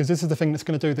 because this is the thing that's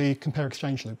going to do the compare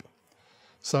exchange loop.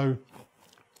 So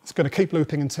it's going to keep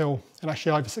looping until it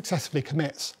actually either successfully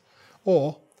commits,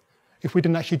 or if we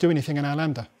didn't actually do anything in our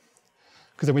lambda,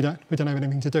 because then we don't have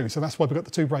anything to do. So that's why we've got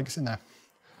the two breaks in there.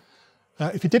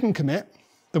 If it didn't commit,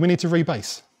 then we need to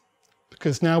rebase,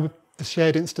 because now the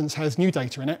shared instance has new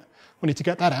data in it. We need to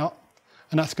get that out,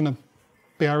 and that's going to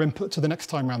be our input to the next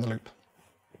time around the loop.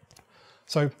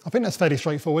 So I think that's fairly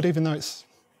straightforward, even though it's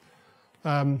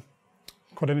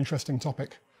quite an interesting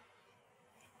topic.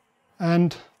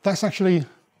 And that's actually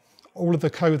all of the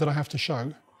code that I have to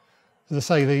show. As I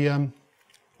say,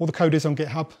 all the code is on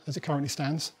GitHub as it currently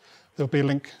stands. There'll be a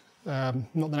link, not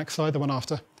the next slide, the one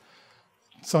after.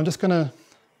 So I'm just going to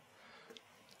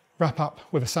wrap up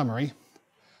with a summary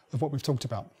of what we've talked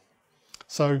about.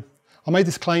 So I made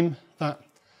this claim that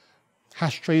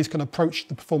hash trees can approach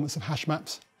the performance of hash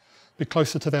maps, be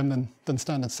closer to them than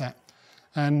standard set.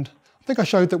 And I think I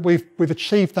showed that we've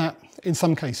achieved that in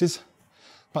some cases,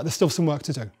 but there's still some work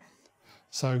to do.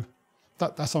 So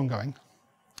that's ongoing.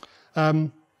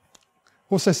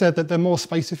 Also said that they're more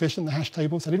space efficient than hash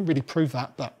tables. I didn't really prove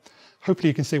that, but hopefully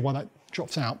you can see why that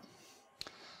drops out.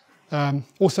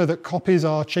 Also that copies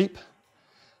are cheap,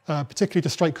 particularly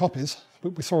just straight copies.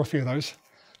 We saw a few of those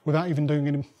without even doing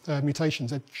any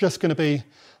mutations. They're just going to be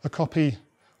a copy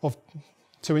of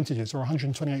 2 integers or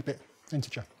 128-bit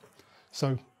integer.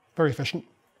 So very efficient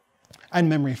and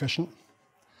memory efficient.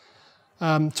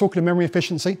 Talking of memory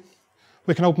efficiency,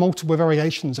 we can hold multiple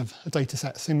variations of data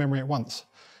sets in memory at once.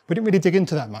 We didn't really dig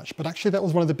into that much, but actually that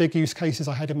was one of the big use cases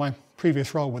I had in my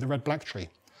previous role with the red-black tree.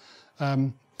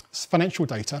 Financial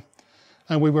data,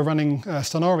 and we were running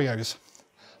scenarios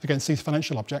against these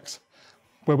financial objects,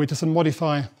 where we just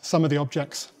modify some of the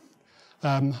objects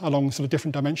along sort of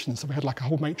different dimensions. So we had like a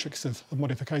whole matrix of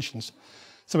modifications.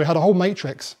 So we had a whole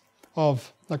matrix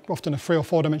of, like often a 3 or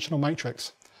 4 dimensional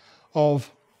matrix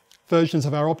of versions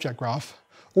of our object graph,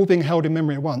 all being held in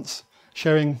memory at once,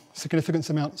 sharing significant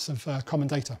amounts of common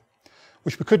data,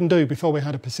 which we couldn't do before we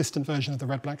had a persistent version of the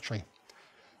red-black tree.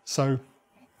 So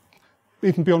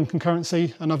even beyond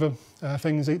concurrency and other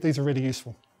things, these are really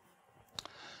useful.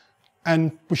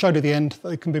 And we showed at the end that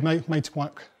it can be made to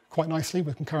work quite nicely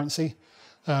with concurrency,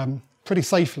 pretty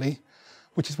safely,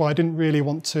 which is why I didn't really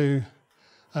want to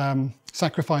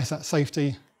sacrifice that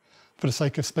safety for the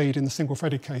sake of speed in the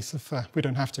single-threaded case if we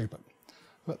don't have to,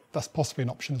 but that's possibly an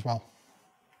option as well.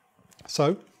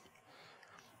 So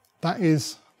that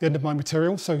is the end of my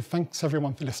material, so thanks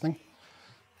everyone for listening.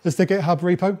 There's the GitHub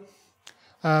repo.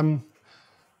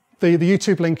 The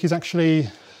YouTube link is actually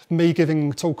me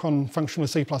giving a talk on functional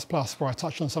C++, where I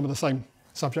touched on some of the same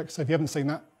subjects. So if you haven't seen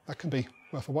that, that can be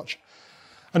worth a watch.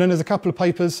 And then there's a couple of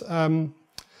papers.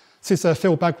 This is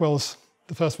Phil Bagwell's,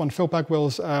 the first one, Phil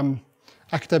Bagwell's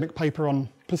academic paper on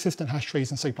persistent hash trees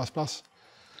in C++.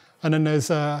 And then there's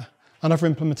another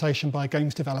implementation by a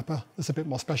games developer that's a bit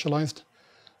more specialized.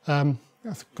 That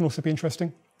can also be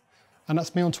interesting. And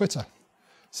that's me on Twitter.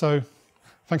 So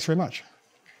thanks very much.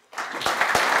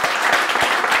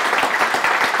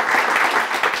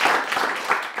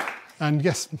 And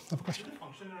yes, I have a question. Should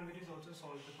functional languages also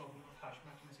solve the problem of hash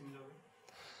map in a similar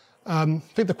way?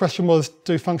 I think the question was,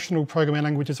 do functional programming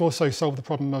languages also solve the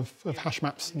problem of hash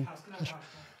maps? And hash.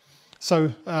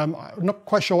 So I'm not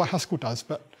quite sure what Haskell does,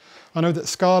 but I know that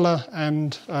Scala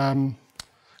and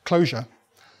Clojure,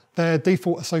 their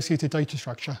default associated data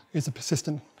structure is a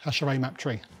persistent hash array map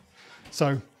tree.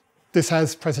 So this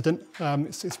has precedent,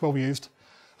 it's well used.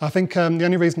 I think the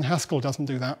only reason Haskell doesn't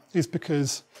do that is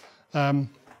because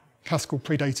Haskell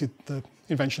predated the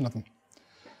invention of them.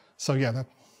 So yeah,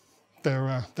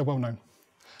 they're well known.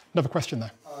 Another question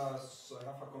there. So I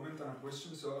have a comment and a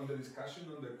question. So on the discussion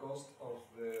on the cost of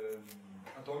the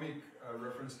atomic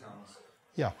reference counts,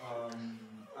 Yeah.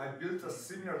 I built a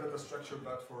similar data structure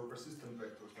but for persistent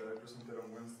vectors that I presented on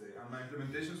Wednesday, and my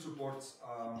implementation supports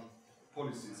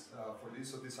policies for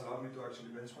this, so this allowed me to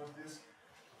actually benchmark this.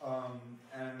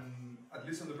 And at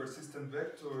least on the persistent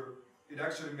vector, it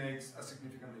actually makes a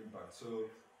significant impact. So,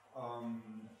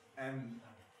 and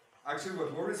actually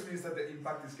what worries me is that the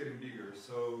impact is getting bigger.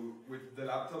 So with the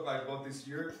laptop I bought this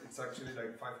year, it's actually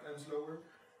like 5 times lower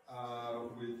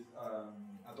with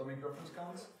atomic reference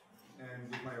counts.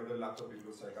 And with my other laptop, it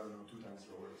was like, I don't know, 2 times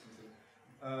lower or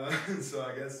something. So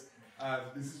I guess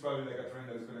this is probably like a trend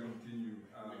that is going to continue.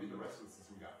 Maybe the rest of the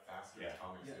system got faster, Yeah.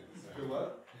 atomic stayed the same. The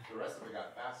what? The rest of it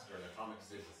got faster and atomic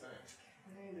stayed the same.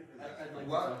 I'd like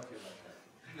What? to talk to you about that.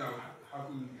 No, how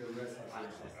could the rest have I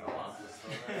changed? don't know, I'm just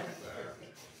throwing that out there.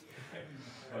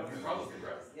 You're probably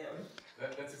right. Yeah.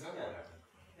 That's exactly what happened.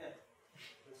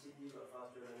 The CPU got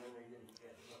faster and memory didn't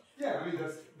get much. Yeah, I mean,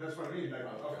 that's what I mean. Like,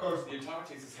 of course. The atomic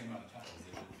takes the same amount of time as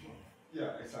it did before.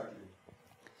 Yeah, exactly.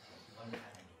 One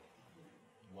atom.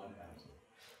 One atom.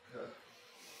 Yeah.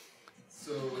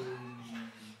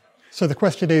 So the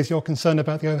question is, you're concerned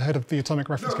about the overhead of the atomic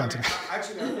reference counting?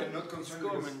 Actually, I'm not concerned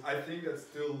because I think that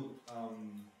still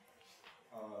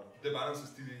the balance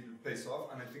still pays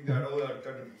off, and I think there are other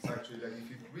alternatives actually. Like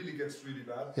if it really gets really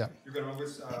bad, you can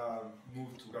always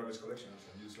move to garbage collection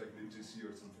and use like BGC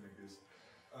or something like this.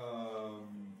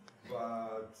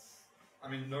 But I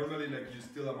mean, normally like you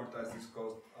still amortize this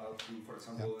cost through, for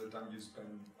example, the time you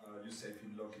spend you save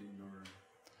in logging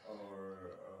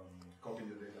or copying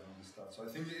the data and all this stuff. So I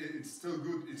think it's still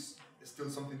good. It's still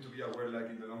something to be aware, like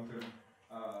in the long term,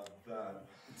 that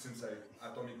it seems like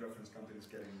atomic reference counting is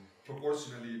getting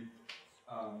proportionally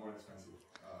more expensive.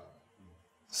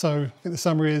 So I think the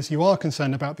summary is you are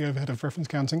concerned about the overhead of reference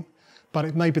counting, but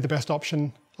it may be the best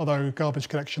option, although garbage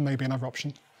collection may be another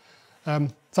option.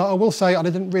 So I will say I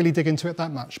didn't really dig into it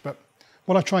that much, but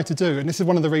what I tried to do, and this is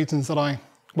one of the reasons that I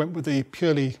went with the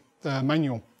purely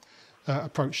manual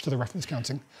approach to the reference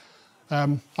counting,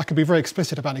 I can be very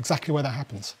explicit about exactly where that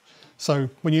happens. So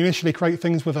when you initially create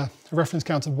things with a reference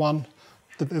count of 1,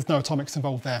 there's no atomics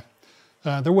involved there.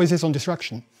 There always is on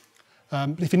destruction.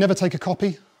 But if you never take a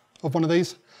copy of one of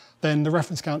these, then the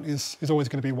reference count is always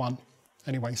going to be 1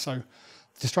 anyway. So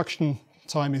destruction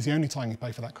time is the only time you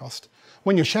pay for that cost.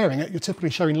 When you're sharing it, you're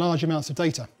typically sharing large amounts of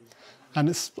data. And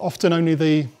it's often only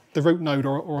the root node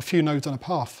or a few nodes on a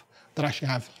path that actually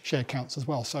have shared counts as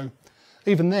well. So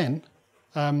even then,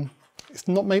 it's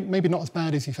not maybe not as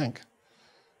bad as you think.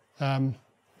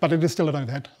 But it is still an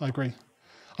overhead, I agree.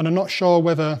 And I'm not sure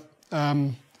whether,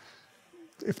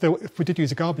 if we did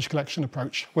use a garbage collection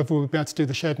approach, whether we would be able to do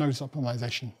the shared nodes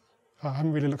optimization. I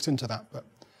haven't really looked into that, but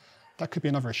that could be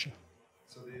another issue.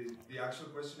 So the actual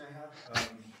question I have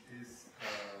is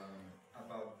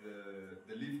about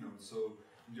the leaf node. So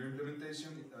in your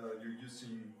implementation, you're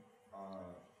using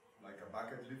like a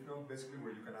bucket leaf node, basically,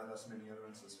 where you can add as many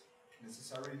elements as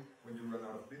necessary when you run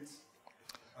out of bits.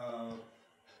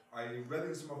 I read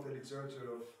in some of the literature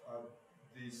of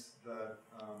this that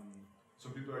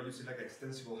some people are using like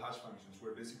extensible hash functions,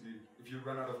 where basically if you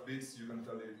run out of bits, you can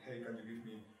tell it, hey, can you give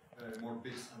me more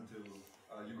bits until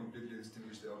you completely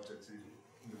distinguish the objects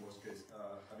in the worst case.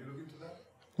 Have you looked into that?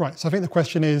 Right, so I think the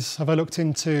question is, have I looked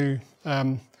into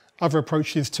other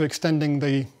approaches to extending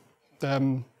the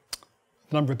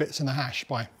number of bits in the hash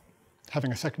by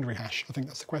having a secondary hash? I think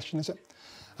that's the question, is it?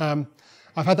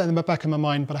 I've had that in the back of my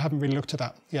mind, but I haven't really looked at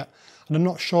that yet. And I'm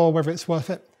not sure whether it's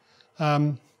worth it,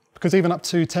 because even up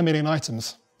to 10 million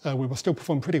items, we will still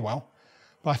perform pretty well.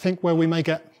 But I think where we may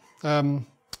get some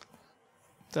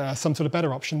sort of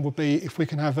better option would be if we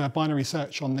can have a binary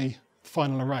search on the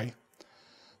final array,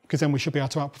 because then we should be able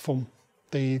to outperform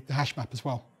the hash map as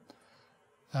well.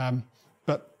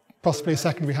 But possibly a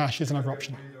secondary hash is another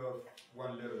option.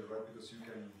 One level, right? Because you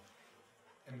can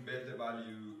embed the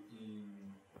value in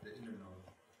the inner node.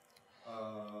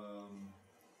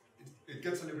 It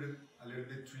gets a little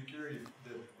bit trickier if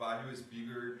the value is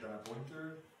bigger than a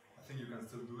pointer. I think you can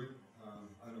still do it.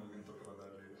 I don't know, we can talk about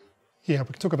that later. Yeah, we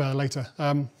can talk about it later.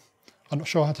 I'm not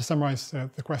sure how to summarize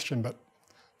the question, but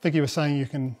I think you were saying you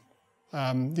can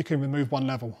remove one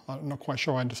level. I'm not quite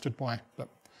sure I understood why, but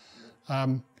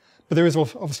there is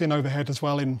obviously an overhead as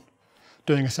well in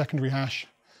doing a secondary hash,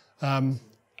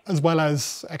 as well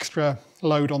as extra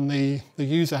load on the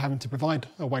user having to provide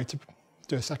a way to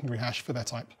do a secondary hash for their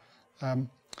type.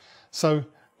 So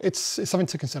it's something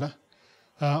to consider.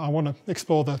 I want to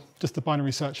explore just the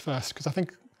binary search first, because I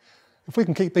think if we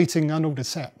can keep beating unordered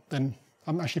set, then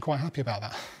I'm actually quite happy about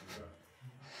that.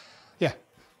 Yeah.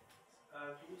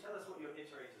 Can you tell us what your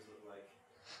iterators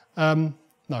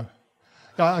No.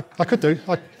 I could do.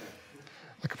 I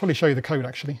could probably show you the code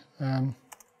actually. If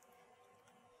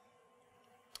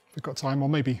we've got time, or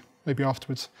maybe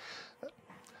afterwards.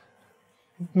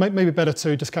 Maybe better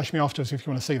to just catch me afterwards if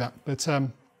you want to see that. But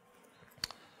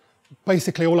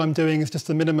basically, all I'm doing is just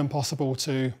the minimum possible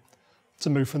to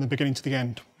move from the beginning to the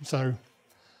end. So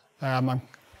I've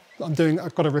got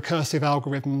a recursive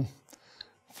algorithm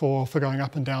for going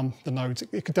up and down the nodes.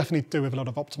 It could definitely do with a lot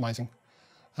of optimizing.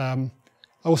 I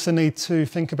also need to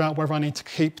think about whether I need to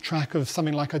keep track of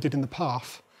something like I did in the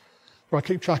path, where I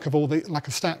keep track of all the, like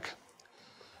a stack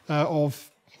of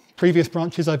previous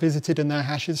branches I visited and their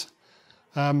hashes.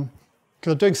 Because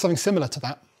I'm doing something similar to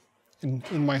that in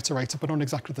my iterator, but not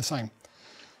exactly the same.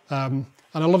 And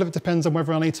a lot of it depends on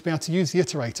whether I need to be able to use the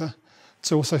iterator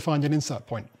to also find an insert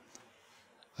point,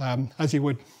 as you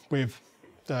would with,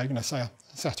 say a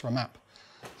set or a map.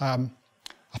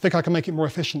 I think I can make it more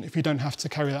efficient if you don't have to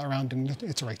carry that around in the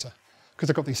iterator, because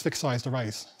I've got these fixed sized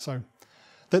arrays. So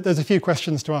there's a few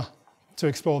questions to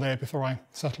explore there before I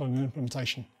settle on an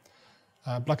implementation.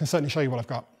 But I can certainly show you what I've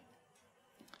got.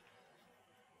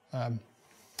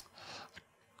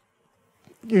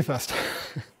 You first.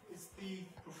 Is the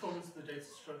performance of the data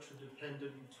structure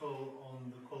dependent at all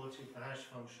on the quality of the hash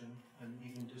function and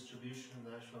even distribution of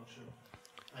the hash function?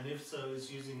 And if so,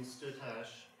 is using std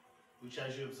hash, which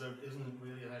as you observed isn't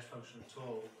really a hash function at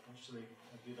all, actually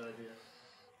a good idea?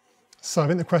 So I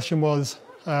think the question was,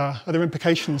 are there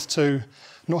implications to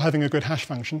not having a good hash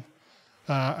function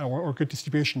or a good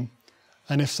distribution?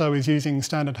 And if so, is using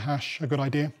standard hash a good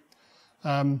idea?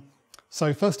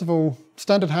 So first of all,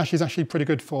 standard hash is actually pretty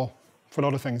good for a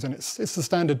lot of things, and it's the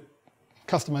standard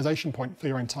customization point for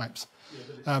your own types. Yeah,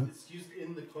 but it's used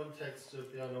in the context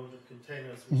of the unordered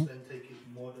containers, which then take it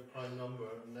more the prime number,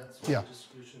 and that's where the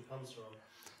distribution comes from.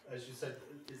 As you said,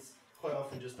 it's quite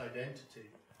often just identity.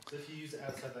 So if you use it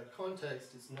outside that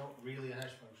context, it's not really a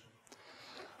hash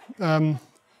function.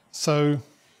 So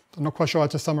I'm not quite sure how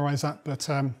to summarize that, but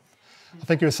I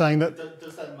think you were saying that,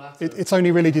 does that matter? It's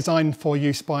only really designed for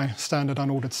use by standard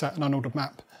unordered set and unordered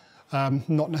map,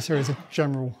 not necessarily as a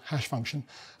general hash function.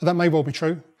 And that may well be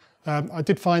true. I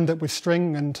did find that with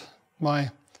string and my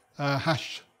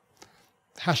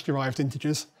hash-derived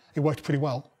integers, it worked pretty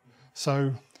well.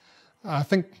 So I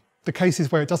think the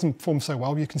cases where it doesn't perform so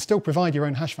well, you can still provide your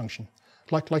own hash function,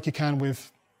 like you can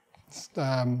with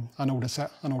unordered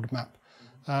set, unordered map.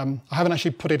 I haven't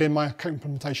actually put it in my code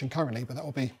implementation currently, but that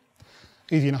will be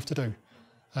easy enough to do.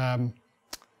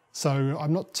 So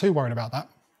I'm not too worried about that.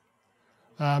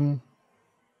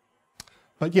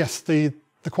 But yes, the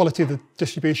quality of the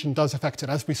distribution does affect it,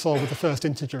 as we saw with the first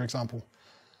integer example.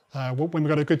 When we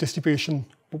got a good distribution,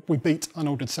 we beat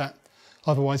unordered set.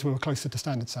 Otherwise, we were closer to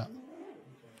standard set.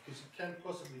 Because you can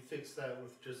possibly fix that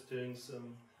with just doing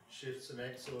some shifts and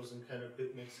XORs and kind of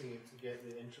bit mixing it to get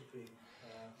the entropy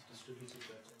distributed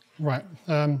better. Right.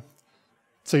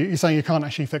 So you're saying you can't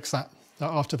actually fix that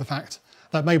after the fact.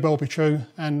 That may well be true,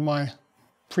 and my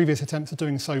previous attempts at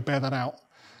doing so bear that out.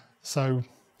 So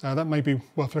that may be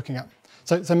worth looking at.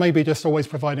 So maybe just always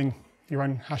providing your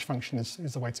own hash function is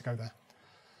the way to go there.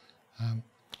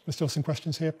 There's still some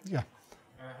questions here. Yeah.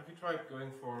 Have you tried going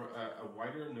for a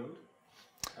wider node?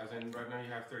 As in right now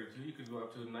you have 32, you could go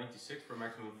up to 96 for a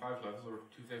maximum of 5 levels, or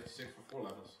 256 for 4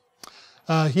 levels.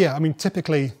 Yeah, I mean,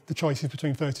 typically the choice is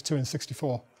between 32 and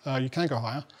 64. You can go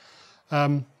higher.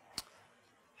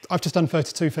 I've just done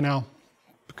 32 for now,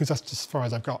 because that's just as far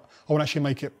as I've got. I want to actually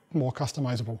make it more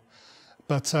customizable.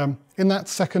 But in that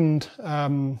second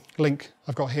link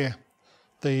I've got here,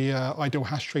 the ideal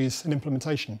hash trees and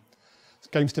implementation,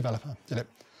 games developer did it.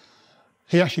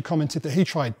 He actually commented that he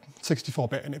tried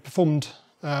 64-bit and it performed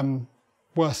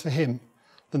worse for him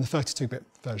than the 32-bit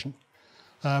version.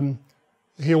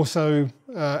 He also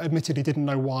admitted he didn't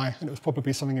know why, and it was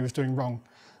probably something he was doing wrong.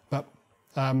 But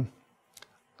I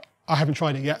haven't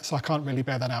tried it yet, so I can't really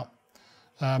bear that out.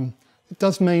 It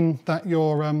does mean that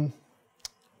your,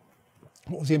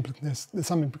 what was the implication? There's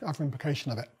some other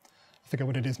implication of it. I forget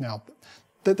what it is now.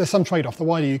 But there's some trade-off. The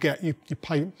wider you get, you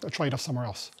pay a trade-off somewhere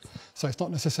else. So it's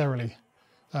not necessarily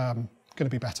going to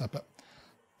be better. But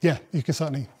yeah, you can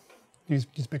certainly use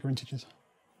bigger integers.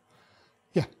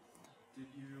 Yeah. Did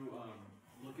you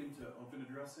look into open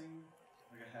addressing,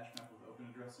 like a hash map with open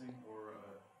addressing, or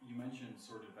you mentioned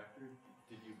sorted vector?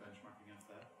 Did you benchmark against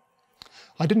that?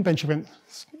 I didn't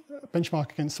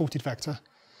benchmark against sorted vector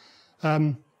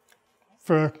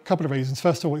for a couple of reasons.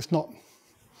 First of all, it's not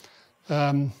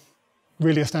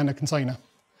really a standard container.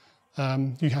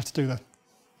 You have to do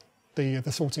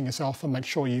the sorting yourself and make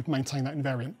sure you maintain that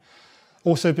invariant.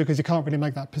 Also because you can't really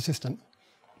make that persistent,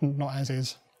 not as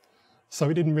is. So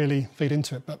it didn't really feed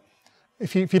into it. But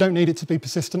if you don't need it to be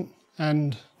persistent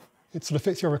and it sort of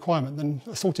fits your requirement, then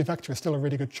a sorted vector is still a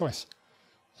really good choice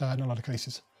in a lot of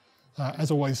cases. As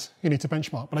always, you need to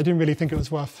benchmark, but I didn't really think it was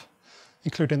worth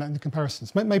including that in the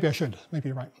comparisons. Maybe I should, maybe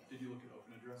you're right. Did you look at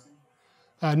open addressing?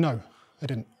 No, I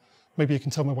didn't. Maybe you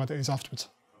can tell me what it is afterwards.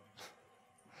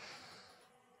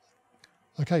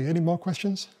 Okay, any more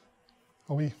questions?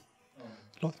 Are we?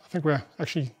 I think we're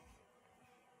actually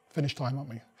finished time, aren't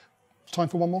we? Time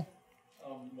for one more?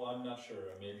 Well, I'm not sure.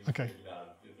 Maybe, okay. Maybe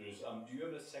not. If there's, do you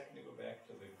have a second to go back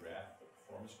to the graph, the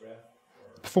performance graph? Or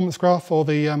performance graph or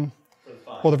the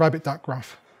rabbit duck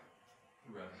graph?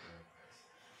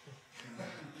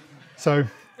 So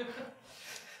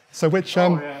which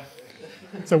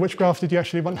so which graph did you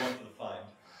actually want? For the find.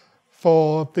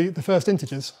 For the first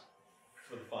integers.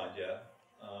 For the find, yeah.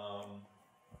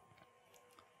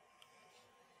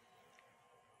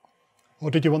 Or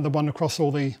did you want the one across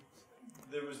all the?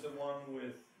 There was the one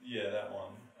with that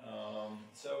one.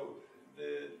 So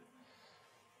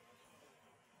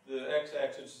the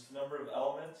x-axis is the number of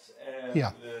elements, and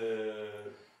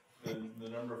the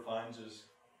number of finds is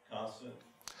constant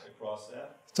across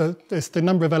that. So it's the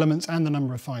number of elements and the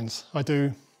number of finds.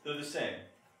 They're the same.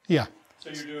 Yeah. So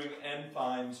you're doing n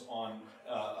finds on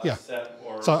a set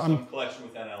or so some collection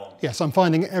with n elements. Yeah, so I'm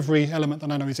finding every element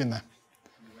that I know is in there.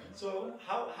 So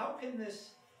how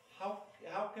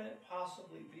can it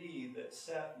possibly be that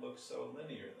set looks so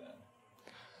linear then?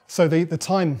 So the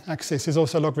time axis is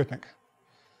also logarithmic.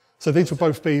 So these would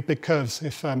both be big curves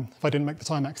if I didn't make the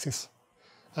time axis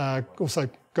also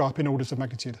go up in orders of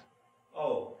magnitude.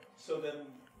 Oh, so then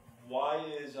why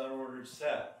is unordered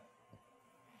set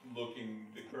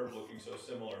the curve looking so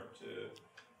similar to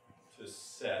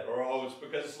set? Or it's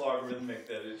because it's logarithmic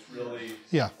that it's really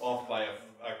off by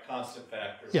a constant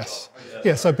factor. Yes. So,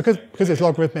 yeah. So because it's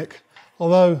logarithmic,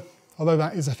 although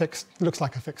that is looks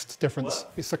like a fixed difference,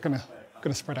 it's going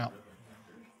to spread out.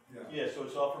 Yeah. So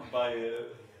it's offered by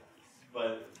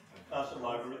constant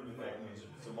logarithmic means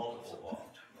it's a multiple of all,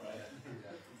 right?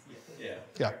 Yeah.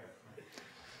 Yeah.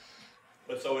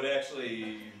 But so it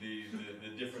actually the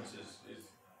difference is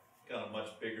kind of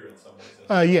much bigger in some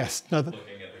ways. Yes. No.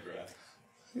 Looking at the graph.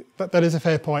 That is a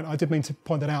fair point. I did mean to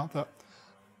point it out that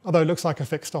although it looks like a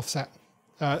fixed offset,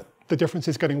 the difference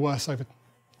is getting worse over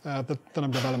the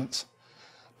number of elements,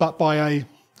 but by a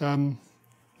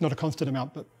not a constant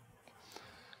amount, but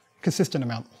consistent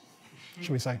amount,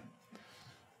 should we say?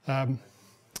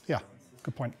 Yeah,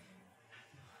 good point.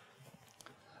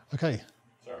 Okay.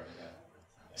 Sorry.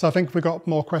 So I think if we've got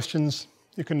more questions,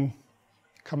 you can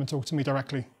come and talk to me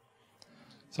directly.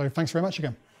 So thanks very much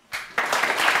again.